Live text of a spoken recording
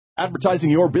Advertising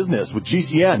your business with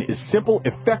GCN is simple,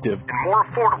 effective, and more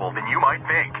affordable than you might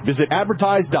think. Visit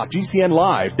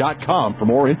advertise.gcnlive.com for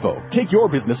more info. Take your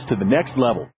business to the next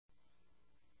level.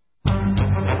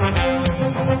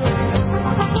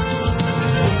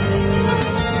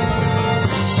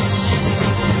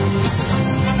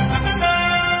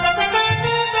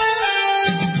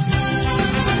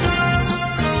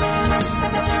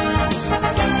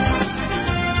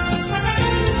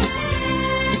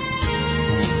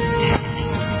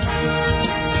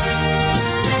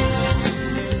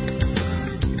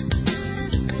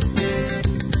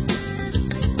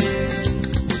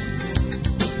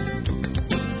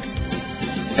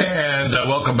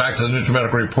 Welcome back to the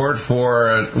NutriMedical Report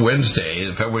for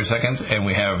Wednesday, February 2nd, and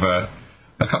we have a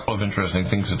couple of interesting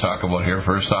things to talk about here.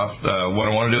 First off, what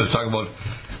I want to do is talk about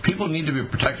people need to be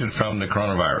protected from the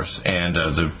coronavirus and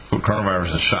the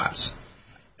coronavirus shots.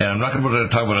 And I'm not going to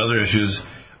talk about other issues.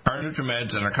 Our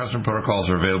NutriMeds and our custom protocols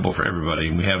are available for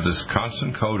everybody. We have this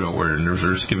constant code out where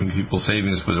nurses giving people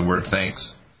savings with the word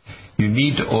thanks. You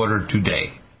need to order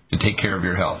today to take care of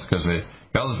your health, because the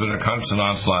health has been a constant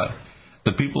onslaught.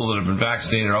 The people that have been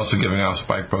vaccinated are also giving off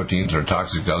spike proteins that are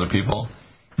toxic to other people.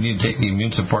 You need to take the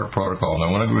immune support protocol. And I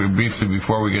want to go briefly,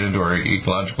 before we get into our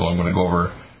ecological, I'm going to go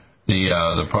over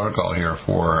the protocol here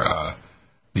for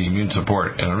the immune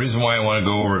support. And the reason why I want to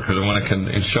go over it, because I want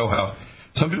to show how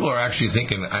some people are actually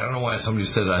thinking, I don't know why somebody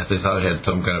said that they thought it had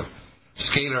some kind of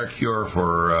scalar cure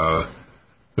for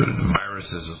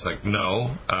viruses. It's like,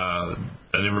 no, I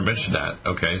never mentioned that.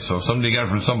 Okay, so somebody got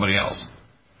it from somebody else.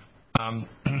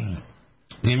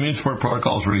 The immune support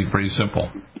protocol is really pretty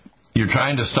simple. You're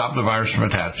trying to stop the virus from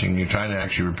attaching. You're trying to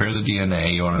actually repair the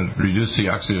DNA. You want to reduce the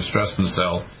oxidative stress in the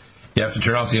cell. You have to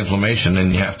turn off the inflammation,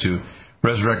 and you have to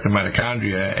resurrect the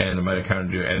mitochondria and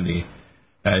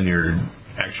your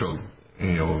actual,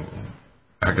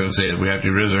 how can I say it? We have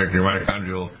to resurrect your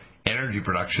mitochondrial energy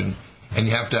production, and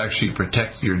you have to actually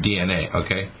protect your DNA.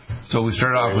 Okay, so we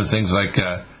start off with things like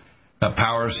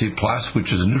Power C+, which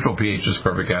is a neutral pH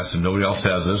ascorbic acid. Nobody else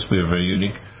has this. We have a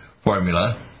unique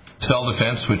formula. Cell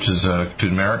Defense, which is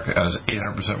turmeric, as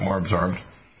 800% more absorbed.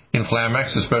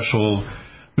 Inflamex, a special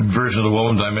version of the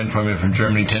wovenzyme formula from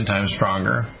Germany, 10 times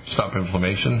stronger. Stop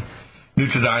inflammation.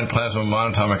 Nutridyne Plasma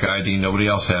Monatomic ID. Nobody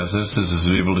else has this. This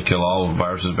is able to kill all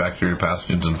viruses, bacteria,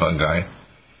 pathogens, and fungi.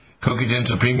 CoQ10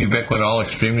 Supreme Ubiquinol,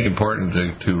 extremely important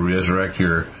to resurrect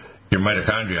your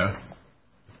mitochondria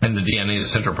and the DNA,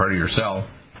 the central part of your cell,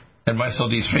 and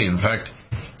MyCell D3. In fact,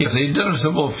 if they'd done a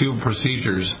simple few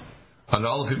procedures on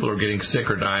all the people who are getting sick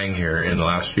or dying here in the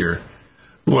last year,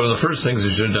 one of the first things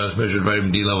they should have done is measured vitamin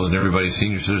D levels in everybody,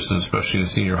 senior citizens, especially in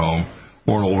a senior home,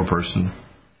 or an older person.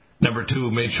 Number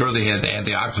two, made sure they had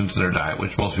antioxidants in their diet,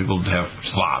 which most people have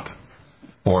slop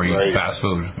or eat fast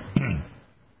food.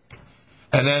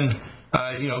 And then,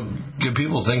 give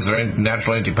people things that are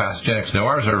natural antipathogenics. Now,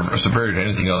 ours are superior to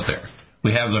anything out there.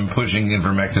 We have them pushing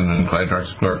ivermectin and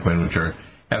hydroxychloroquine, which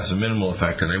have some minimal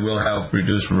effect, and they will help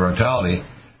reduce mortality.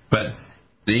 But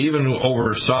they even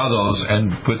oversaw those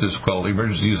and put this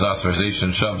emergency use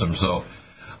authorization and shoved them. So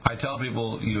I tell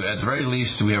people, at the very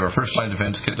least, we have our first line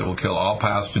defense kit that will kill all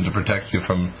pathogens to protect you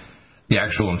from the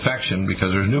actual infection,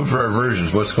 because there's new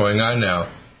versions. What's going on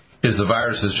now is the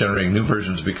virus is generating new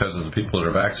versions because of the people that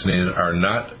are vaccinated are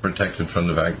not protected from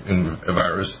the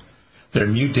virus. They're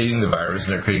mutating the virus,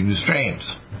 and they're creating new strains.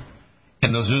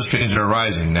 And those new strains are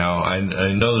arising. Now, I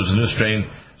know there's a new strain.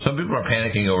 Some people are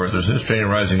panicking over it. There's a new strain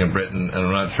arising in Britain, and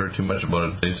I'm not sure too much about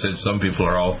it. They said some people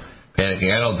are all panicking.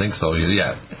 I don't think so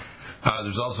yet.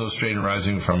 There's also a strain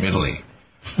arising from Italy.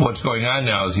 What's going on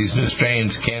now is these new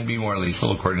strains can be more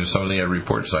lethal, according to some of the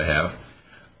reports I have,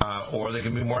 or they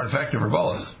can be more effective, or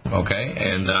both. Okay?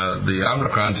 And the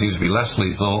Omicron seems to be less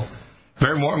lethal,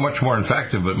 much more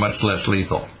effective, but much less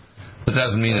lethal. That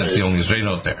doesn't mean it's the only strain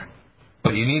out there.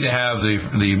 But you need to have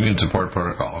the immune support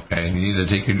protocol, okay? And you need to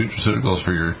take your nutraceuticals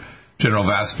for your general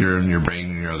vascular and your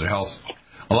brain and your other health.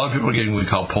 A lot of people are getting what we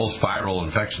call post-viral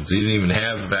infections. They didn't even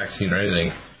have the vaccine or anything.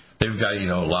 They've got,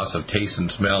 loss of taste and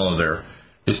smell,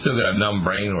 they still got a numb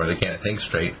brain where they can't think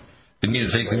straight. They need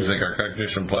to take things like our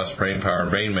Cognition Plus, Brain Power,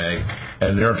 Brain Mag,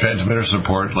 and neurotransmitter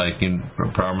support like in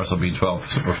Promethyl B12,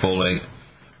 Superfolate,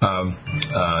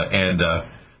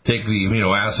 take the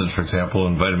amino acids, for example,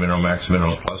 and Vitamin Max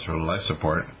Minerals Plus for life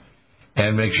support,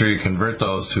 and make sure you convert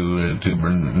those to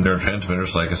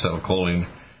neurotransmitters like acetylcholine,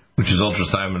 which is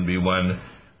ultrathymine B1,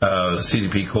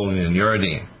 CDP choline, and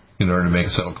uridine, in order to make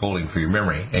acetylcholine for your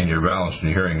memory and your balance and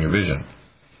your hearing and your vision.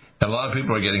 And a lot of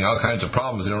people are getting all kinds of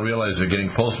problems. They don't realize they're getting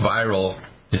post-viral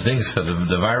things, because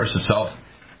the virus itself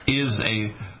is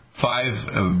a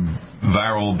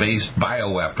viral-based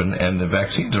bioweapon, and the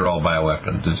vaccines are all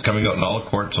bioweapons. It's coming out in all the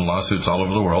courts and lawsuits all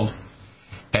over the world.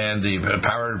 And the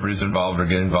power operators involved or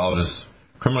get involved as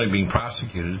criminally being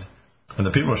prosecuted. And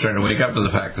the people are starting to wake up to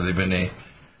the fact that they've been a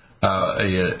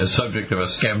subject of a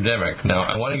scamdemic. Now,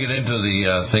 I want to get into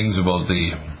the things about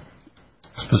the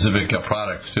specific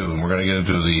products, too. And we're going to get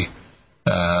into the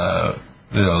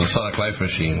Soniclife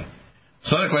machine.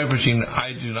 Soniclife machine,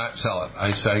 I do not sell it.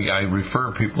 I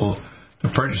refer people to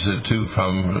purchase it, too,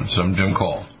 from some Jim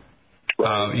Cole.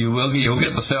 You'll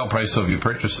get the sale price, so if you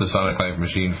purchase the Soniclife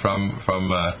machine from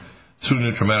through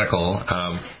NutriMedical,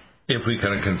 if we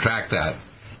kind of contract that.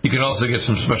 You can also get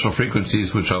some special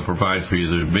frequencies, which I'll provide for you.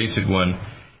 The basic one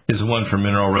is one for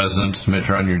mineral resonance to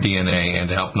measure on your DNA and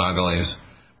to help Nagalase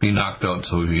be knocked out,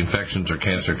 so the infections or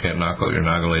cancer can't knock out your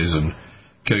Nagalase and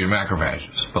kill your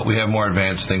macrophages. But we have more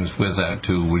advanced things with that,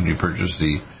 too, when you purchase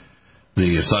the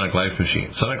Soniclife machine.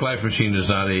 Soniclife machine is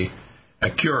not a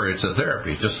cure, it's a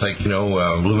therapy, just like,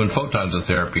 lumen photons of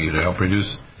therapy to help reduce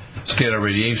scalar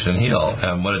radiation and heal.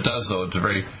 What it does, though, it's a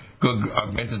very good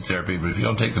augmented therapy, but if you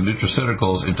don't take the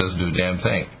nutraceuticals, it doesn't do a damn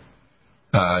thing.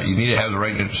 You need to have the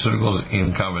right nutraceuticals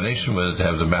in combination with it to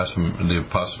have the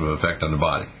positive effect on the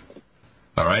body.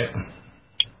 All right?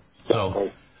 So,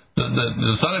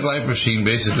 the Soniclife machine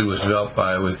basically was developed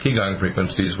with Qigong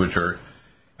frequencies, which are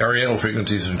Oriental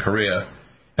frequencies in Korea,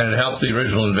 and it helped the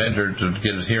original inventor to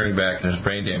get his hearing back and his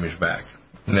brain damage back.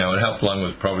 Now, it helped along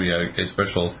with probably a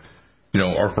special,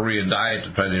 or Korean diet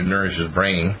to try to nourish his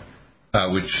brain.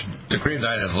 Which the Korean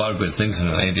diet has a lot of good things in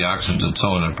it, antioxidants and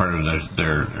so on, are part of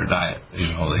their diet.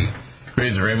 The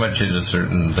Koreans are very much into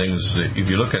certain things. If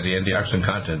you look at the antioxidant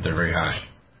content, they're very high.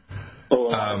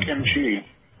 Kimchi.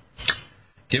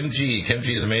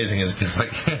 Kimchi is amazing. It's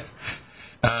like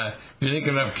you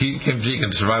think enough kimchi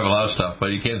can survive a lot of stuff,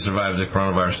 but you can't survive the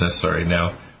coronavirus necessarily.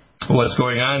 Now, what's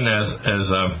going on as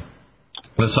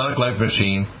the Soniclife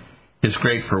machine. It's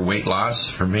great for weight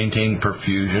loss, for maintaining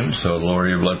perfusion, so lower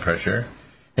your blood pressure,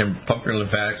 and pump your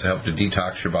lymphatics to help to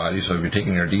detox your body. So if you're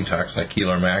taking your detox like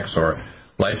Keeler Max or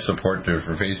Life Support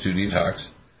for Phase 2 detox,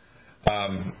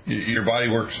 your body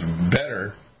works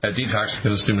better at detox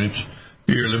because it stimulates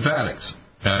your lymphatics.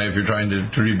 If you're trying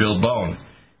to rebuild bone,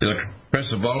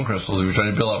 crystal bone crystals, if you're trying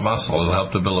to build up muscle, it'll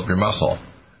help to build up your muscle.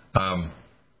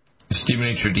 It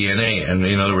stimulates your DNA, and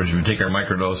in other words, if you take our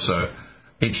microdose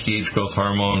HGH growth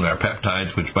hormone, our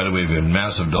peptides, which, by the way, we have a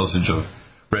massive dosage of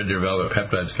red deer velvet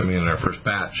peptides coming in our first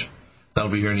batch. That'll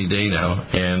be here any day now.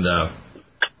 And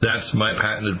that's my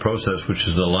patented process, which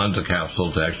is the Lonza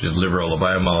capsule to actually deliver all the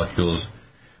biomolecules,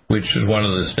 which is one of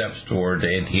the steps toward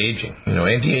anti-aging.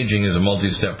 Anti-aging is a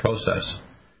multi-step process.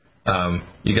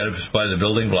 You got to supply the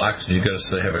building blocks, and you got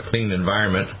to have a clean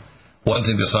environment. One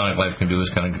thing the Soniclife can do is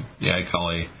kind of, I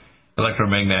call a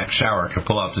electromagnetic shower to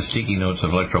pull out the sticky notes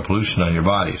of electropollution on your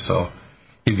body. So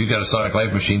if you've got a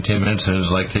Soniclife machine, 10 minutes and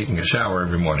it's like taking a shower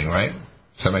every morning, right?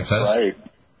 Does that make sense? Right.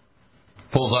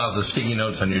 Pulls off the sticky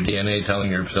notes on your DNA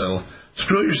telling your cell,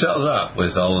 screw your cells up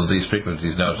with all of these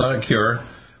frequencies. Now, it's not a cure,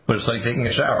 but it's like taking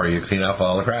a shower. You clean off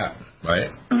all the crap, right?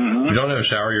 Mm-hmm. If you don't have a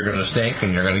shower, you're going to stink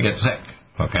and you're going to get sick,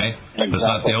 okay? Exactly.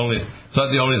 It's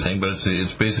not the only thing, but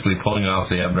it's basically pulling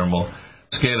off the abnormal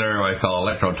scalar, what I call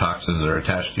electrotoxins that are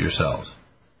attached to your cells.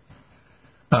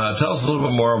 Tell us a little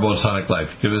bit more about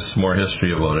Soniclife. Give us more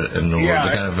history about it and what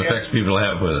the kind of effects people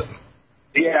have with it.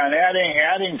 Yeah, and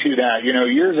adding to that,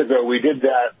 years ago we did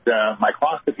that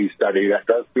microscopy study, that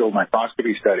drug field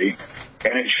microscopy study,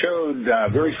 and it showed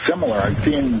very similar. I've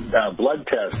seen blood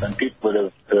tests on people that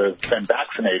have been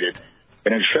vaccinated,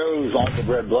 and it shows all the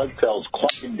red blood cells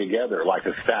clumping together like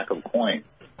a stack of coins.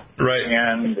 Right.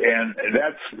 And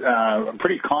that's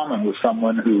pretty common with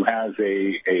someone who has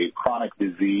a chronic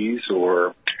disease,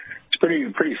 or it's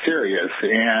pretty serious.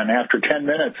 And after 10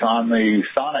 minutes on the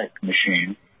Sonic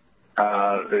machine,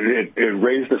 it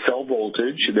raised the cell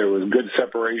voltage. There was good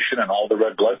separation in all the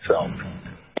red blood cells.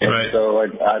 And right. So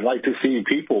I'd like to see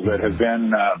people that have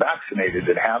been vaccinated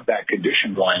that have that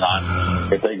condition going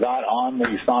on. If they got on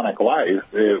the Soniclife,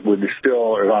 it would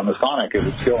still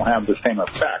have the same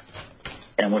effect,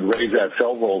 and would raise that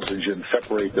cell voltage and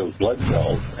separate those blood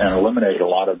cells and eliminate a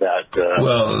lot of that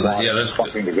that's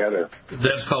clumping together.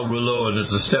 That's called rouleau, and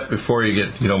it's a step before you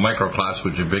get people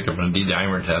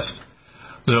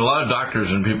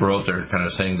out there kind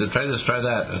of saying, try this, try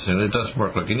that. I said, it doesn't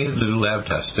work. Look, you need to do lab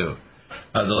tests, too.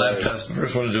 The lab test, the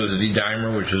first one to do is a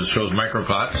D-dimer, which shows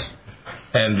microclots,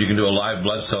 and you can do a live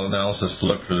blood cell analysis to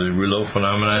look for the rouleau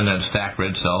phenomenon and stacked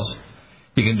red cells.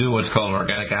 You can do what's called an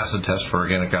organic acid test for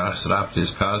organic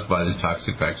acidopathies caused by the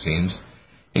toxic vaccines.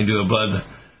 You can do a blood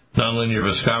nonlinear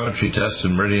viscometry test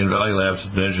in Meridian Valley Labs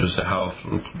measures how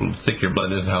thick your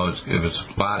blood is and if it's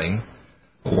clotting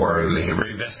or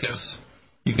very viscous.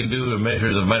 You can do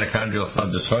measures of mitochondrial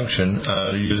dysfunction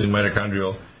using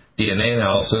mitochondrial DNA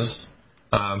analysis.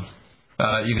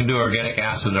 You can do organic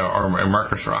acid or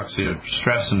markers for oxidative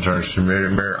stress in terms of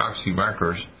oxy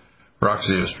markers for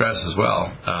oxidative stress as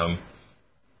well.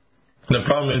 The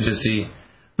problem is, you see,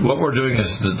 what we're doing is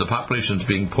the population is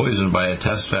being poisoned by a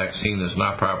test vaccine that's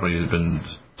not properly been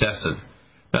tested.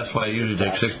 That's why it usually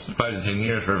takes 5 to 10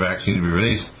 years for a vaccine to be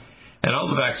released. And all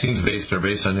the vaccines are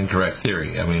based on incorrect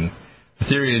theory. I mean, the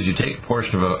theory is you take a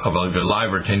portion of a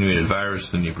live or attenuated virus,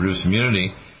 then you produce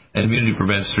immunity, and immunity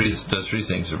does three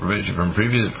things. It prevents you from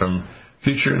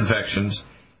future infections,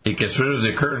 it gets rid of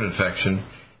the current infection,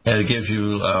 and it gives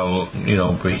you,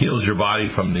 heals your body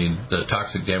from the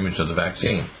toxic damage of the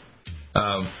vaccine.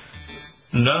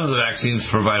 None of the vaccines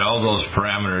provide all those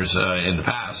parameters in the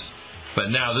past, but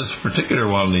now this particular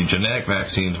one, the genetic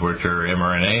vaccines, which are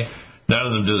mRNA, none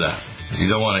of them do that. You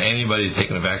don't want anybody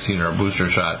taking a vaccine or a booster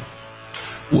shot.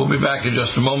 We'll be back in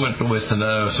just a moment with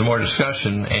some more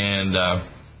discussion and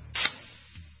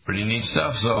pretty neat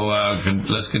stuff, so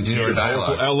let's continue our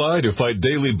dialogue. Powerful ally to fight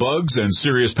daily bugs and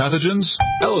serious pathogens?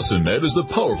 AllicinMed is the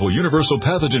powerful universal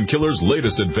pathogen killer's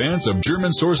latest advance of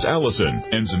German-sourced allicin,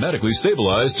 enzymatically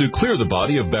stabilized to clear the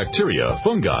body of bacteria,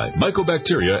 fungi,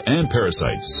 mycobacteria, and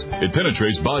parasites. It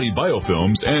penetrates body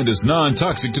biofilms and is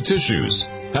non-toxic to tissues.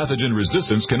 Pathogen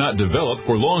resistance cannot develop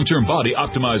for long-term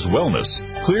body-optimized wellness.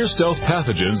 Clear stealth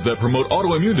pathogens that promote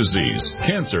autoimmune disease,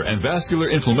 cancer, and vascular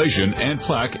inflammation and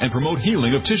plaque and promote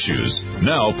healing of tissues.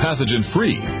 Now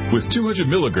pathogen-free. With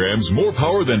 200 milligrams more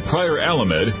power than prior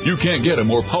Alamed, you can't get a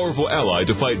more powerful ally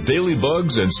to fight daily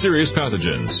bugs and serious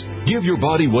pathogens. Give your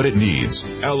body what it needs.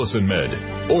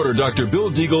 AllicinMed. Order Dr.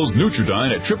 Bill Deagle's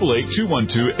Nutridyne at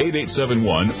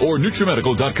 888-212-8871 or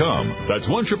NutriMedical.com. That's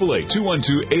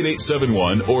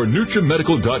 1-888-212-8871 or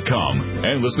NutriMedical.com.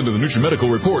 And listen to the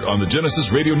NutriMedical Report on the Genesis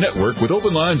Radio Network with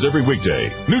open lines every weekday.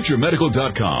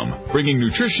 NutriMedical.com, bringing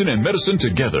nutrition and medicine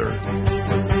together.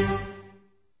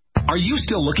 Are you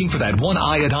still looking for that one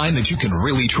iodine that you can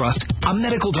really trust? A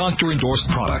medical doctor-endorsed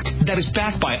product that is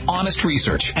backed by honest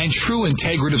research and true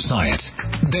integrative science?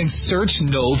 Then search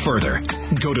no further.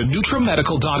 Go to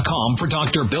NutriMedical.com for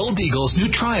Dr. Bill Deagle's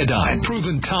Nutriodine,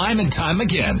 proven time and time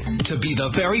again to be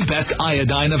the very best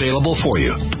iodine available for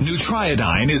you.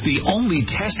 Nutriodine is the only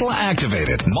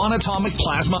Tesla-activated monatomic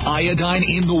plasma iodine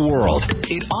in the world.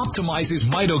 It optimizes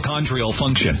mitochondrial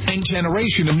function and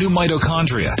generation of new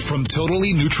mitochondria, from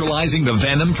totally neutralizing the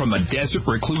venom from a desert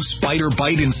recluse spider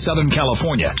bite in Southern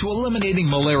California to eliminating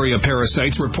malaria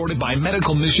parasites reported by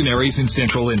medical missionaries in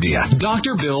Central India.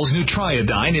 Dr. Bill's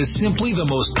Nutriodine is simply the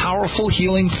most powerful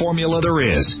healing formula there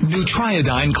is.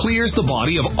 Nutriodine clears the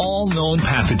body of all known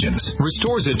pathogens,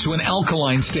 restores it to an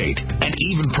alkaline state, and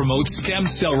even promotes stem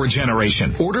cell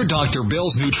regeneration. Order Dr.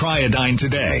 Bill's Nutriodine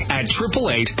today at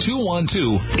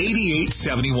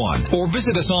 888-212-8871 or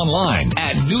visit us online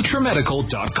at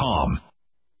NutriMedical.com.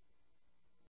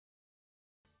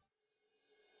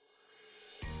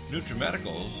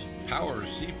 NutriMedical's Power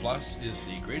C Plus is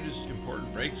the greatest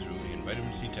important breakthrough in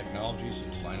vitamin C technology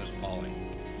since Linus Pauling.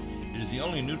 It is the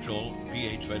only neutral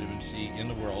pH vitamin C in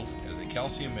the world as a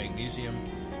calcium, magnesium,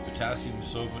 potassium,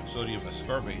 sodium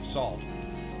ascorbate salt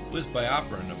with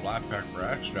bioperin, a black pepper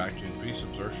extract, to increase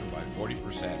absorption by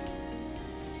 40%.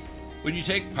 When you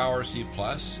take Power C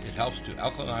Plus, it helps to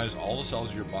alkalinize all the cells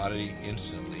of your body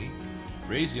instantly,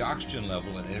 raise the oxygen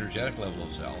level and energetic level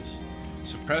of cells,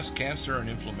 suppress cancer and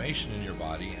inflammation in your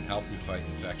body, and help you fight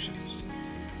infections.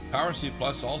 Power C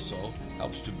Plus also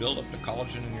helps to build up the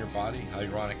collagen in your body,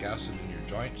 hyaluronic acid in your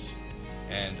joints,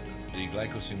 and the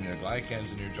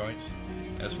glycosaminoglycans in your joints,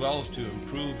 as well as to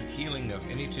improve healing of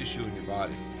any tissue in your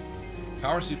body.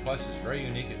 Power C Plus is very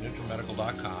unique at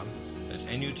NutriMedical.com. That's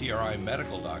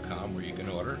NutriMedical.com, where you can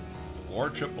order,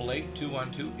 or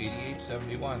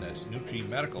 888-212-8871. That's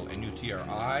NutriMedical,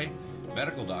 NUTRI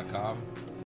Medical.com.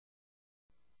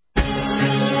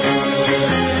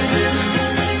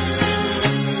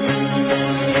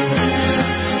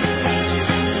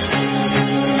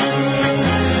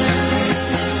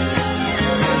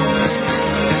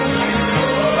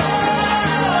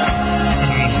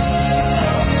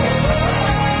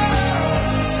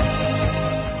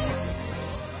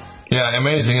 Yeah,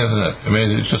 amazing, isn't it?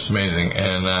 Amazing. It's just amazing.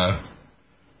 And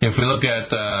if we look at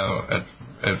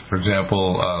for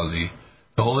example,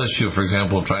 the whole issue, for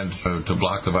example, trying to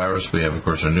block the virus, we have, of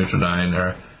course, our Nutridyne,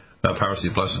 our Power C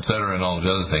Plus, etc., and all of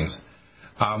the other things.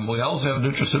 We also have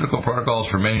nutraceutical protocols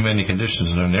for many, many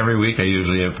conditions, and every week I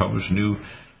usually have published new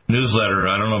newsletter.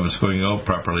 I don't know if it's going out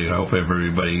properly. I hope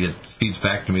everybody feeds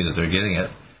back to me that they're getting it.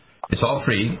 It's all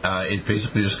free. It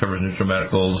basically just covers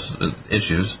NutriMedical's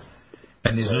issues.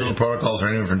 And these little protocols are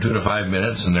anywhere from 2 to 5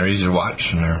 minutes, and they're easy to watch.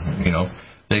 And they're,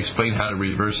 they explain how to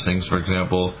reverse things. For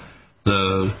example,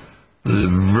 the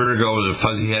vertigo, the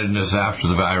fuzzy-headedness after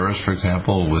the virus, for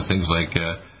example, with things like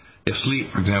if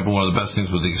sleep, for example, one of the best things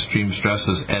with the extreme stress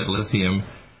is add lithium,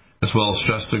 as well as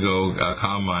Stress to Go,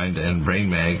 Calm Mind, and Brain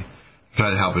Mag, to try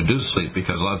to help reduce sleep,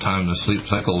 because a lot of times the sleep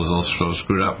cycle was so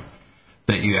screwed up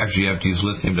that you actually have to use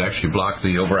lithium to actually block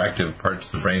the overactive parts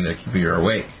of the brain that keep you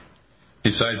awake.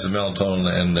 Besides the melatonin,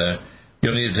 and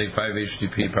you'll need to take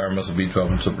 5-HTP, power muscle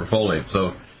B12, and superfolate.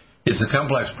 So it's a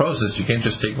complex process. You can't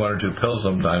just take 1 or 2 pills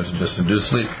sometimes and just induce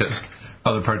sleep, because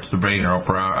other parts of the brain are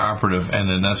operative, and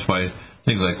then that's why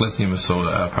things like lithium is so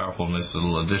powerful, and this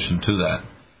little addition to that.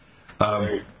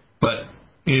 But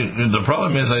the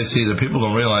problem is, I see that people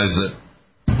don't realize that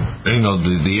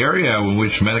the area in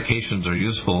which medications are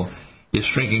useful is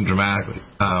shrinking dramatically.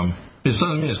 It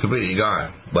doesn't mean it's completely gone,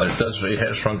 but it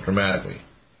has shrunk dramatically.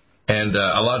 And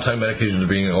a lot of time medications are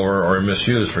being or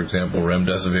misused. For example,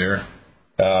 remdesivir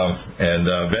and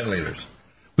ventilators.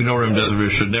 We know remdesivir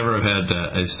should never have had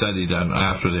a study done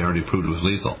after they already proved it was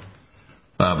lethal,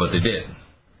 but they did.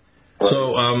 Right.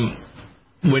 So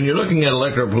when you're looking at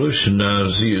electropollution,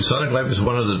 Soniclife is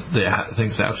one of the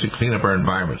things that actually clean up our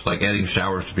environments, like adding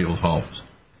showers to people's homes.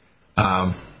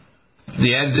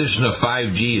 The addition of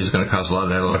 5G is going to cause a lot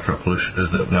of that electropollution,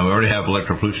 isn't it? Now, we already have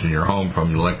electropollution in your home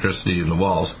from the electricity in the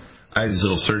walls. I have these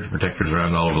little surge protectors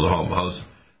around all over the house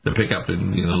to pick up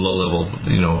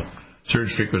low-level, surge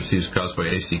frequencies caused by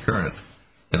AC current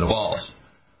in the walls.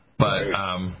 But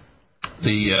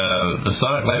the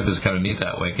Soniclife is kind of neat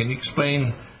that way. Can you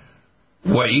explain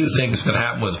what you think is going to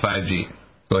happen with 5G?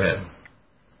 Go ahead.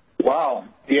 Wow.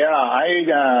 Yeah,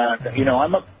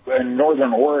 I'm up in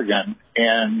northern Oregon,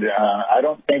 and I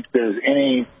don't think there's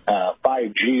any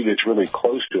 5G that's really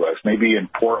close to us, maybe in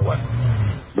Portland.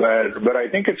 But I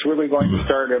think it's really going to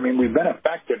start. I mean, we've been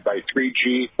affected by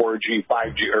 3G, 4G,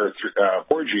 5G, or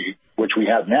 4G, which we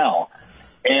have now,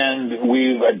 and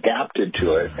we've adapted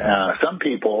to it. Some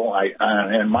people,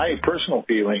 and my personal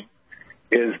feeling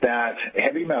is that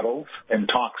heavy metals and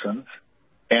toxins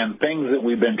and things that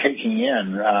we've been taking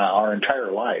in our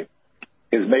entire life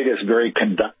has made us very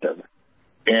conductive.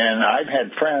 And I've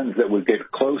had friends that would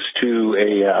get close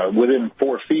to within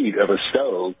 4 feet of a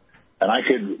stove, and I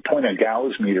could point a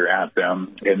Gauss meter at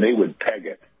them, and they would peg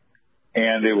it.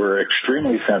 And they were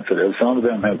extremely sensitive. Some of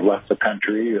them have left the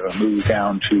country, moved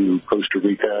down to Costa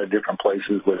Rica, different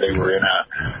places where they were in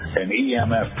an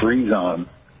EMF-free zone,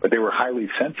 but they were highly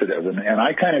sensitive. And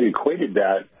I kind of equated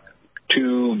that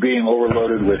to being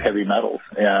overloaded with heavy metals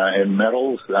and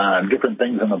metals, different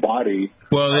things in the body.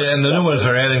 Well, and the new ones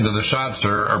they're adding to the shots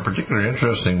are particularly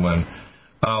interesting. When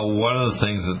one of the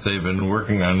things that they've been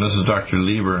working on, this is Dr.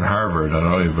 Lieber in Harvard, I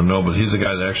don't even know, but he's the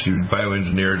guy that actually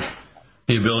bioengineered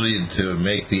the ability to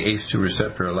make the ACE2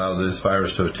 receptor allow this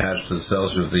virus to attach to the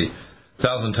cells with the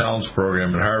 1,000 Talents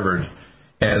program at Harvard.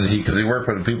 And because he worked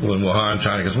with people in Wuhan,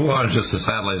 China, because Wuhan is just a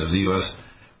satellite of the U.S.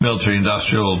 military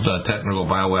industrial technical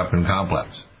bioweapon complex,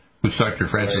 which Dr.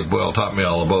 Francis Boyle taught me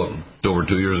all about over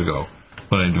 2 years ago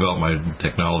when I developed my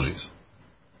technologies.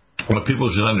 What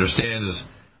people should understand is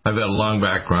I've had a long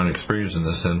background experience in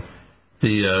this, and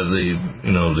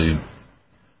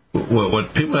what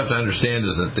people have to understand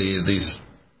is that these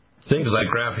things like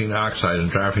graphene oxide and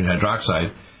graphene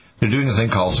hydroxide, they're doing a thing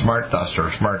called smart dust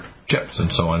or smart chips and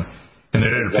so on, and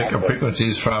they're there to pick up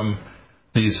frequencies from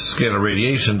these scalar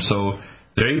radiation. So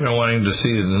they're even wanting to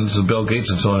see, and this is Bill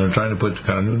Gates and so on, they're trying to put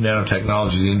kind of new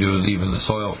nanotechnologies into even the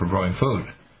soil for growing food.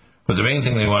 But the main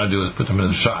thing they want to do is put them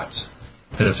in the shots.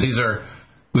 And if these are,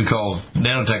 we call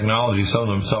nanotechnologies, some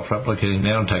of them self-replicating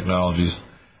nanotechnologies,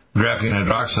 graphene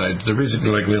hydroxide, they're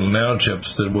basically like little nanochips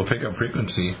that will pick up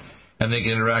frequency, and they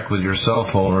can interact with your cell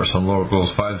phone or some lower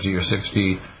goes 5G or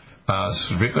 6G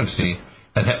frequency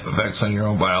and have effects on your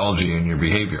own biology and your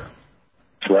behavior.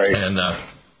 Right. And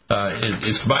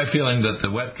it's my feeling that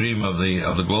the wet dream of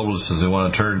the globalists is they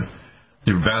want to turn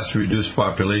the vastly reduced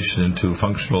population into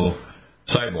functional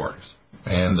cyborgs.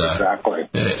 And exactly.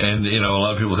 And a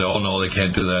lot of people say, "Oh no, they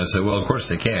can't do that." I say, "Well, of course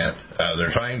they can't.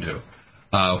 They're trying to."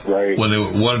 Right. When they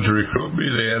wanted to recruit me,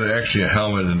 they had actually a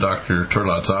helmet in Dr.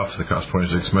 Turlot's office that cost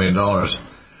 $26 million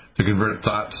to convert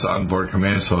thoughts on board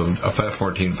command, so a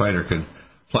F-14 fighter could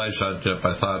fly shot jet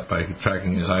by thought by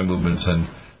tracking his eye movements and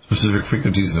specific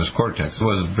frequencies in his cortex. It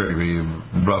was a very, very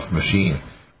rough machine.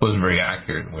 It wasn't very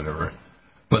accurate and whatever.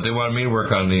 But they wanted me to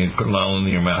work on the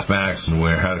nonlinear mathematics and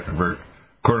how to convert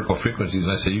cortical frequencies.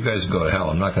 And I said, you guys go to hell.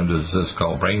 I'm not going to do this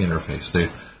called brain interface.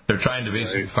 They're trying to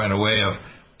basically find a way of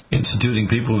instituting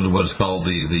people into what's called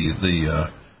the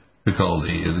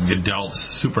adult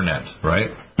supernet,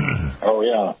 right? Oh,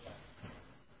 yeah.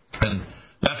 And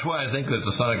that's why I think that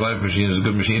the Soniclife machine is a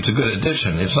good machine. It's a good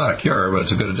addition. It's not a cure, but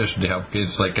it's a good addition to help.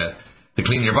 It's like to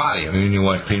clean your body. I mean, you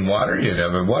want clean water, you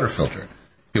have a water filter.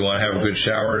 You want to have a good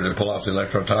shower to pull off the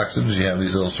electrotoxins, you have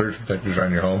these little surge protectors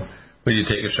around your home. But you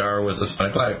take a shower with the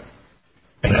Soniclife.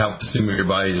 And it helps stimulate your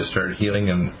body to start healing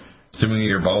and stimulate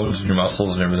your bones and your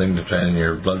muscles and everything, and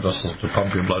your blood vessels to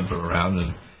pump your blood around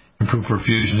and improve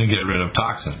perfusion and get rid of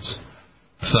toxins.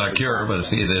 It's not a cure, but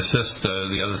it assists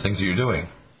the other things that you're doing.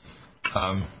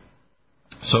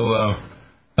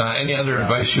 Any other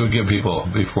advice you would give people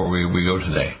before we go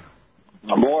today?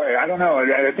 Boy, I don't know.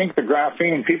 I think the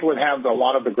graphene, people would have a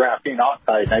lot of the graphene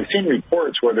oxide. And I've seen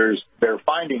reports where they're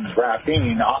finding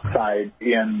graphene oxide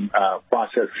in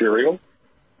processed cereal.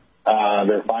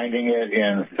 They're finding it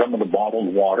in some of the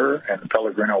bottled water and the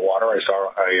Pellegrino water. I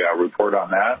saw a report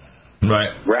on that.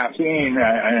 Right. Graphene,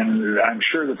 and I'm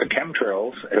sure that the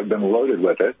chemtrails have been loaded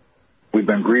with it. We've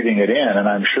been breathing it in, and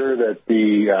I'm sure that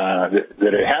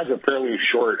that it has a fairly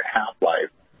short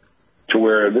half-life to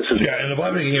where this is... Yeah, and if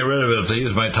I can get rid of it, if they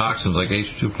use my toxins like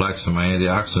H2-plex and my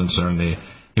antioxidants and the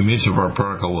Immuneprotol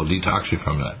protocol will detox you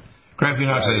from that. Graphene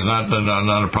oxide is not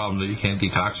a problem that you can't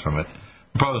detox from it.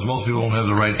 The problem is most people don't have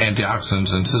the right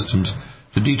antioxidants and systems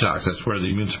to detox. That's where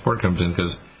the immune support comes in,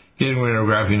 because getting rid of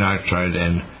graphene oxide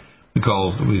and we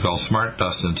call smart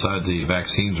dust inside the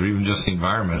vaccines or even just the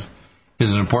environment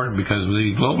isn't important, because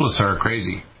the globalists are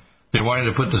crazy. They're wanting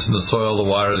to put this in the soil, the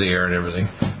water, the air, and everything,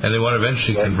 and they want to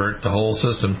eventually convert the whole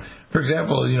system. For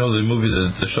example, the movie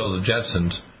that shows the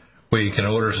Jetsons, where you can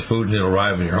order food and it'll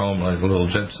arrive in your home like a little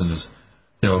Jetsons,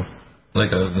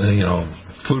 like a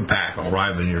food pack will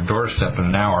arrive in your doorstep in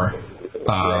an hour,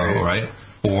 right?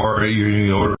 Or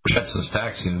you order Jetsons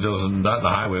taxi, and it goes not in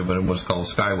the highway, but in what's called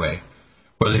Skyway,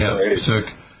 where they have specific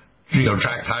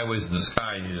tracked highways in the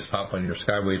sky, and you just hop on your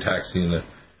Skyway taxi, and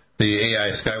the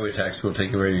AI Skyway taxi will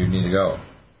take you where you need to go.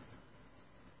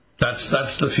 That's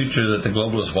the future that the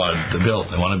globalists wanted to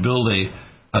build. They want to build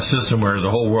a system where the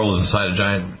whole world is inside a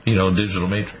giant, digital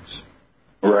matrix.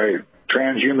 Right.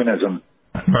 Transhumanism.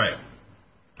 Right.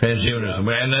 Transhumanism.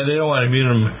 And they don't want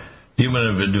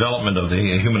human development of the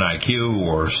human IQ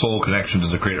or soul connection to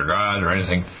the Creator God or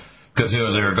anything, because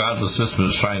their godless system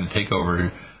is trying to take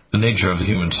over the nature of the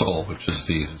human soul, which is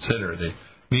the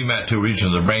VMAT2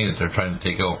 region of the brain that they're trying to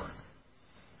take over.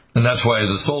 And that's why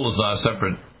the soul is not a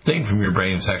separate thing from your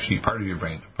brain. It's actually part of your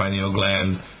brain. The pineal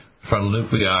gland, frontal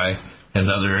nuclei, and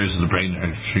other areas of the brain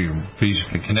that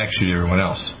connects you to everyone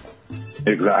else.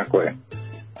 Exactly.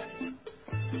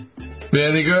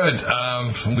 Very good.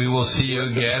 We will see you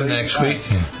again next week.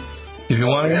 If you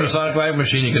want to get a Soniclife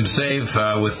machine, you can save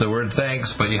with the word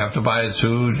thanks, but you have to buy it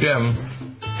through Jim.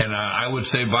 And I would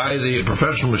say buy the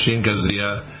professional machine, because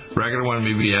the regular one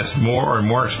may be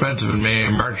more expensive in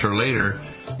March or later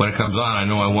when it comes on. I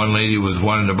know one lady was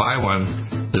wanting to buy one,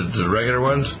 the regular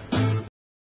ones.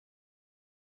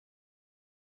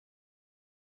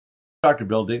 Dr.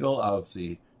 Bill DEAGLE of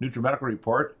the NUTRIMEDICAL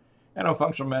Report, and I'm a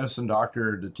functional medicine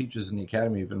doctor that teaches in the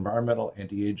Academy of Environmental,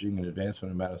 Anti-Aging, and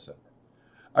Advancement in Medicine.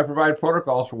 I provide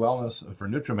protocols for wellness for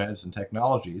NutriMeds and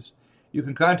technologies. You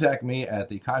can contact me at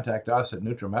the contact us at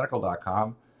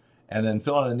NutriMedical.com and then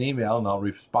fill in an email and I'll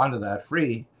respond to that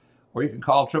free, or you can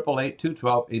call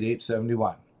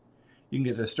 888-212-8871. You can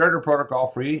get the starter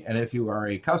protocol free, and if you are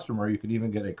a customer, you can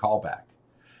even get a callback.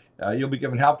 You'll be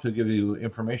given help to give you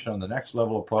information on the next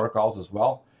level of protocols as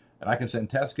well, and I can send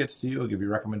test kits to you, give you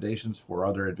recommendations for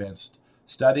other advanced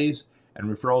studies, and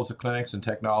referrals to clinics and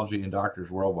technology and doctors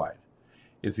worldwide.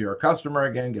 If you're a customer,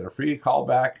 again, get a free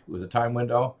callback with a time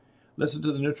window. Listen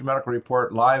to the NutriMedical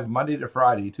Report live Monday to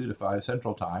Friday, 2 to 5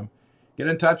 Central Time. Get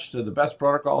in touch to the best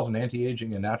protocols in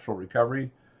anti-aging and natural recovery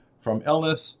from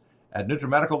illness at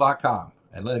NutriMedical.com.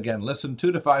 And then again, listen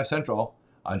 2 to 5 Central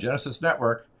on Genesis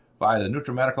Network via the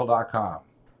NutriMedical.com.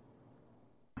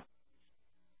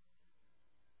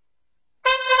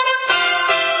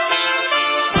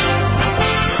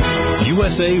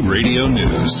 USA Radio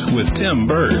News with Tim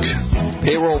Berg.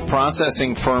 Payroll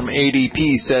processing firm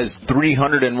ADP says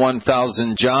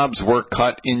 301,000 jobs were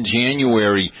cut in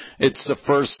January. It's the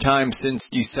first time since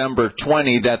December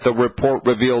 20 that the report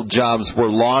revealed jobs were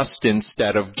lost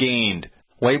instead of gained.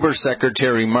 Labor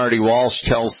Secretary Marty Walsh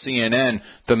tells CNN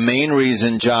the main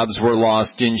reason jobs were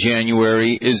lost in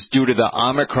January is due to the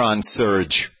Omicron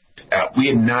surge. We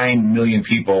had 9 million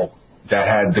people that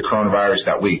had the coronavirus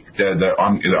that week, the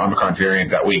Omicron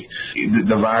variant that week.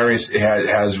 The virus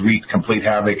has wreaked complete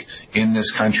havoc in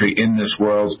this country, in this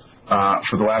world,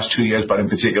 for the last 2 years, but in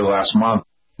particular last month.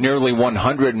 Nearly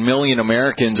 100 million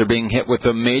Americans are being hit with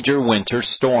a major winter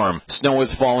storm. Snow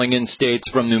is falling in states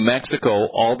from New Mexico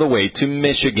all the way to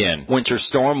Michigan. Winter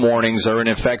storm warnings are in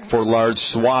effect for large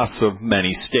swaths of many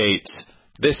states.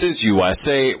 This is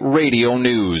USA Radio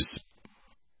News.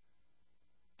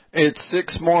 It's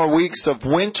 6 more weeks of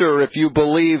winter if you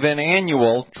believe in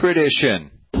annual tradition.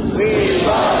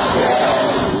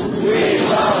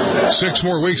 6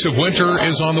 more weeks of winter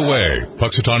is on the way.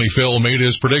 Punxsutawney Phil made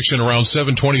his prediction around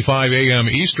 7:25 a.m.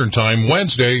 Eastern Time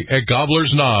Wednesday at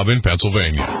Gobbler's Knob in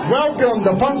Pennsylvania. Welcome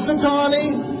to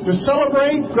Punxsutawney to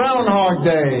celebrate Groundhog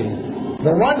Day,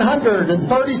 the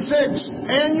 136th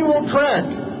annual trek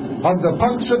of the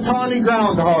Punxsutawney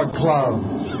Groundhog Club.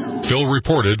 Phil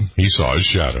reported he saw his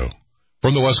shadow.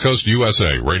 From the West Coast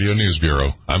USA Radio News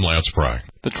Bureau, I'm Lance Pry.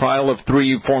 The trial of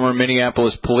 3 former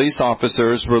Minneapolis police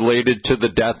officers related to the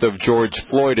death of George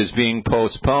Floyd is being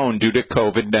postponed due to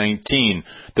COVID-19.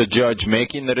 The judge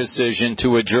making the decision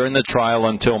to adjourn the trial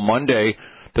until Monday.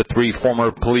 The 3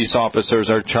 former police officers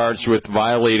are charged with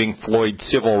violating Floyd's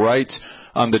civil rights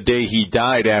on the day he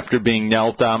died after being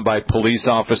knelt on by police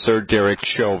officer Derek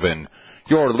Chauvin.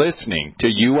 You're listening to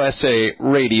USA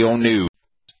Radio News.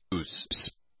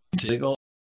 Legal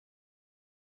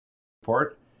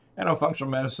report, and I'm a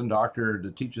functional medicine doctor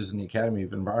that teaches in the Academy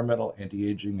of Environmental,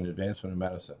 Anti-Aging, and Advancement in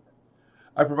Medicine.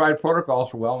 I provide protocols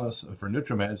for wellness for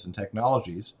NUTRIMEDS and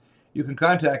technologies. You can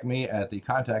contact me at the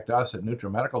contact us at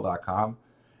NutriMedical.com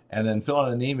and then fill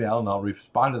in an email and I'll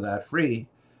respond to that free,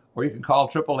 or you can call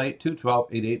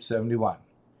 888-212-8871.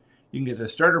 You can get a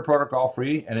starter protocol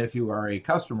free, and if you are a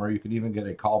customer, you can even get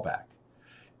a callback.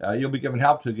 You'll be given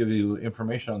help to give you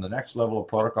information on the next level of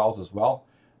protocols as well.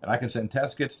 And I can send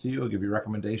test kits to you and give you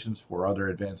recommendations for other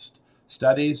advanced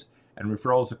studies and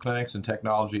referrals to clinics and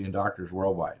technology and doctors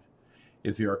worldwide.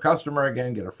 If you're a customer,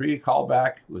 again, get a free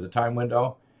callback with a time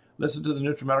window. Listen to the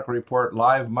NutriMedical Report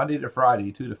live Monday to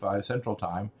Friday, 2 to 5 Central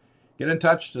Time. Get in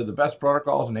touch to the best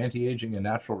protocols in anti-aging and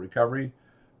natural recovery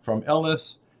from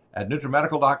illness at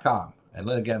NutriMedical.com. And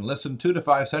then again, listen 2 to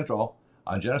 5 Central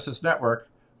on Genesis Network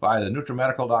via the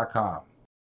NutriMedical.com.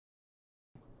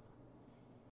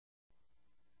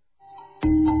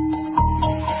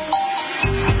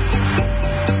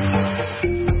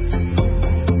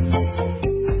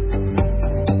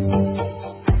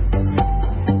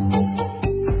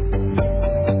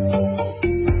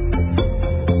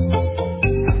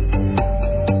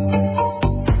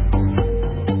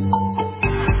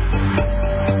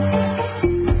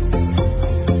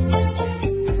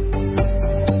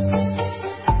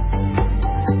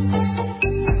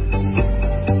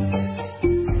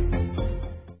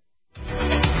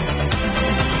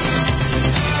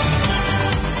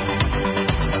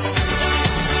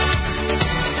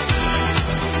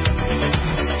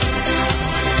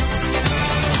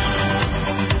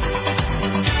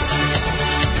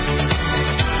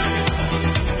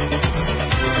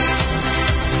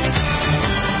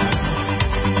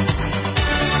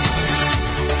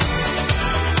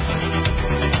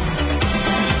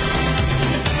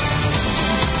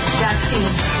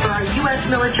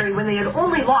 military when they had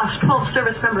only lost 12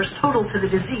 service members total to the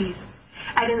disease.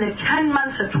 And in the 10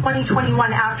 months of 2021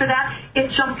 after that, it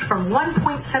jumped from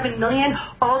 1.7 million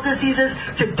all diseases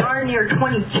to darn near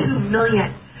 22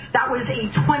 million. That was a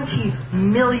 20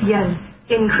 million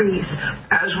increase.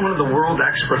 As one of the world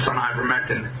experts on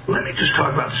ivermectin, let me just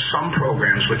talk about some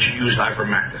programs which use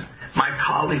ivermectin. My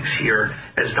colleagues here,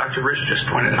 as Dr. Rich just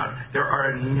pointed out, there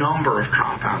are a number of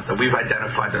compounds that we've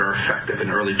identified that are effective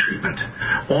in early treatment.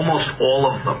 Almost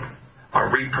all of them are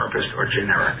repurposed or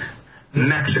generic.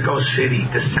 Mexico City,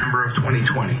 December of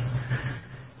 2020.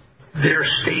 Their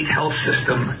state health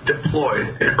system deployed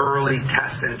an early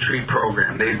test and treat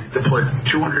program. They deployed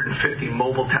 250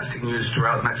 mobile testing units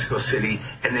throughout Mexico City,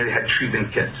 and they had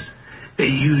treatment kits. They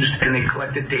used and they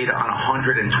collected data on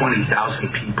 120,000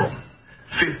 people.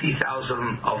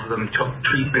 50,000 of them took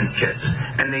treatment kits,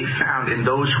 and they found in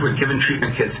those who were given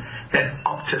treatment kits that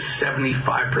up to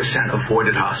 75%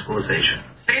 avoided hospitalization.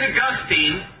 St.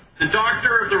 Augustine, the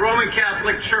doctor of the Roman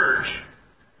Catholic Church,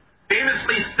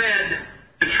 famously said,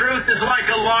 "The truth is like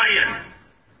a lion.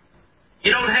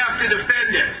 You don't have to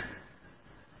defend it.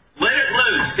 Let it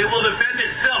loose. It will defend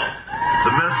itself."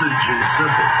 The message is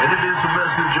simple, and it is a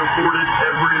message afforded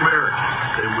every American.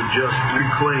 They would just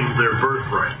reclaim their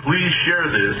birthright. Please share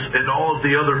this and all of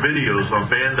the other videos on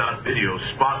Band.video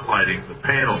spotlighting the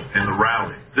panel and the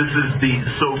rally. This is the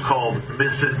so-called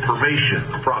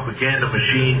misinformation the propaganda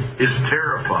machine is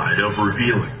terrified of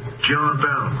revealing. John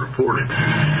Bowne reporting.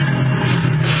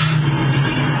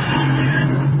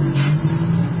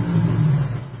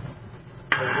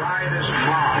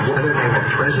 Whether they were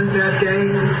present that day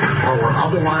or were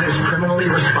otherwise criminally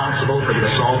responsible for the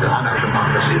assault on our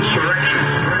democracy. Insurrection.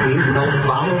 We will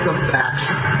follow the facts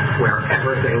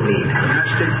wherever they lead.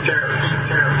 Domestic terrorism.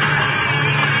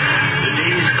 The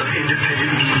days of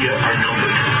independent media are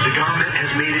numbered. The government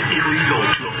has made it illegal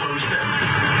to oppose them.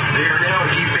 They are now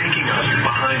debanking us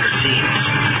behind the scenes.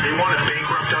 They want to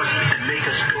bankrupt us and make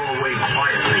us go away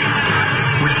quietly.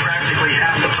 With practically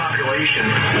half the population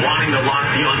wanting to lock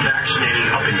the unvaccinated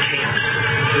up in camps,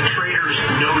 the traitors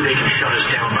know they can shut us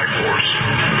down by force.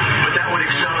 But that would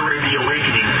accelerate the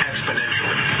awakening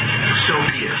exponentially. So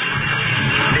be it.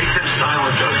 Make them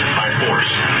silence us by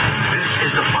force. This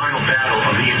is the final battle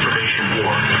of the information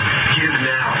war. Give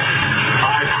now.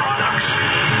 Buy products.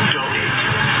 Donate.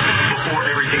 Before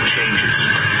everything changes.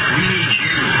 We need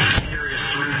you to carry us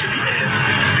through to the end.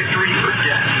 Victory or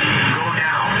death. Go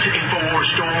now to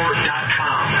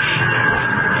InfoWarsStore.com.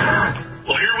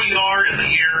 Well, here we are in the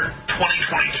year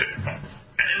 2022,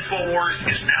 and InfoWars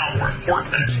is now more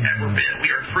important than it's ever been. We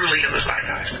are truly in the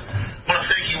zeitgeist. I want to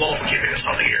thank you all for keeping us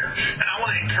on the air, and I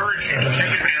want to encourage you to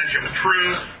take advantage of a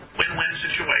true win-win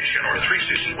situation, or a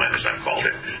 360 win, as I've called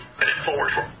it, at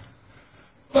InfoWars.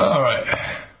 All right.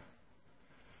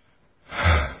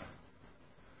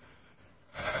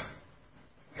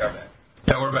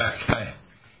 Yeah, we're back. Hi.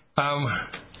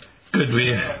 Good.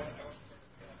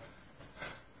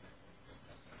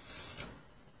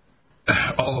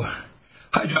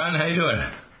 Hi, John. How you doing?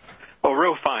 Oh,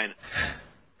 real fine.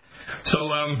 So,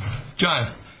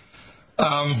 John,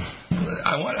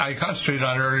 I concentrated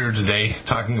on earlier today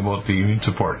talking about the immune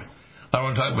support. I don't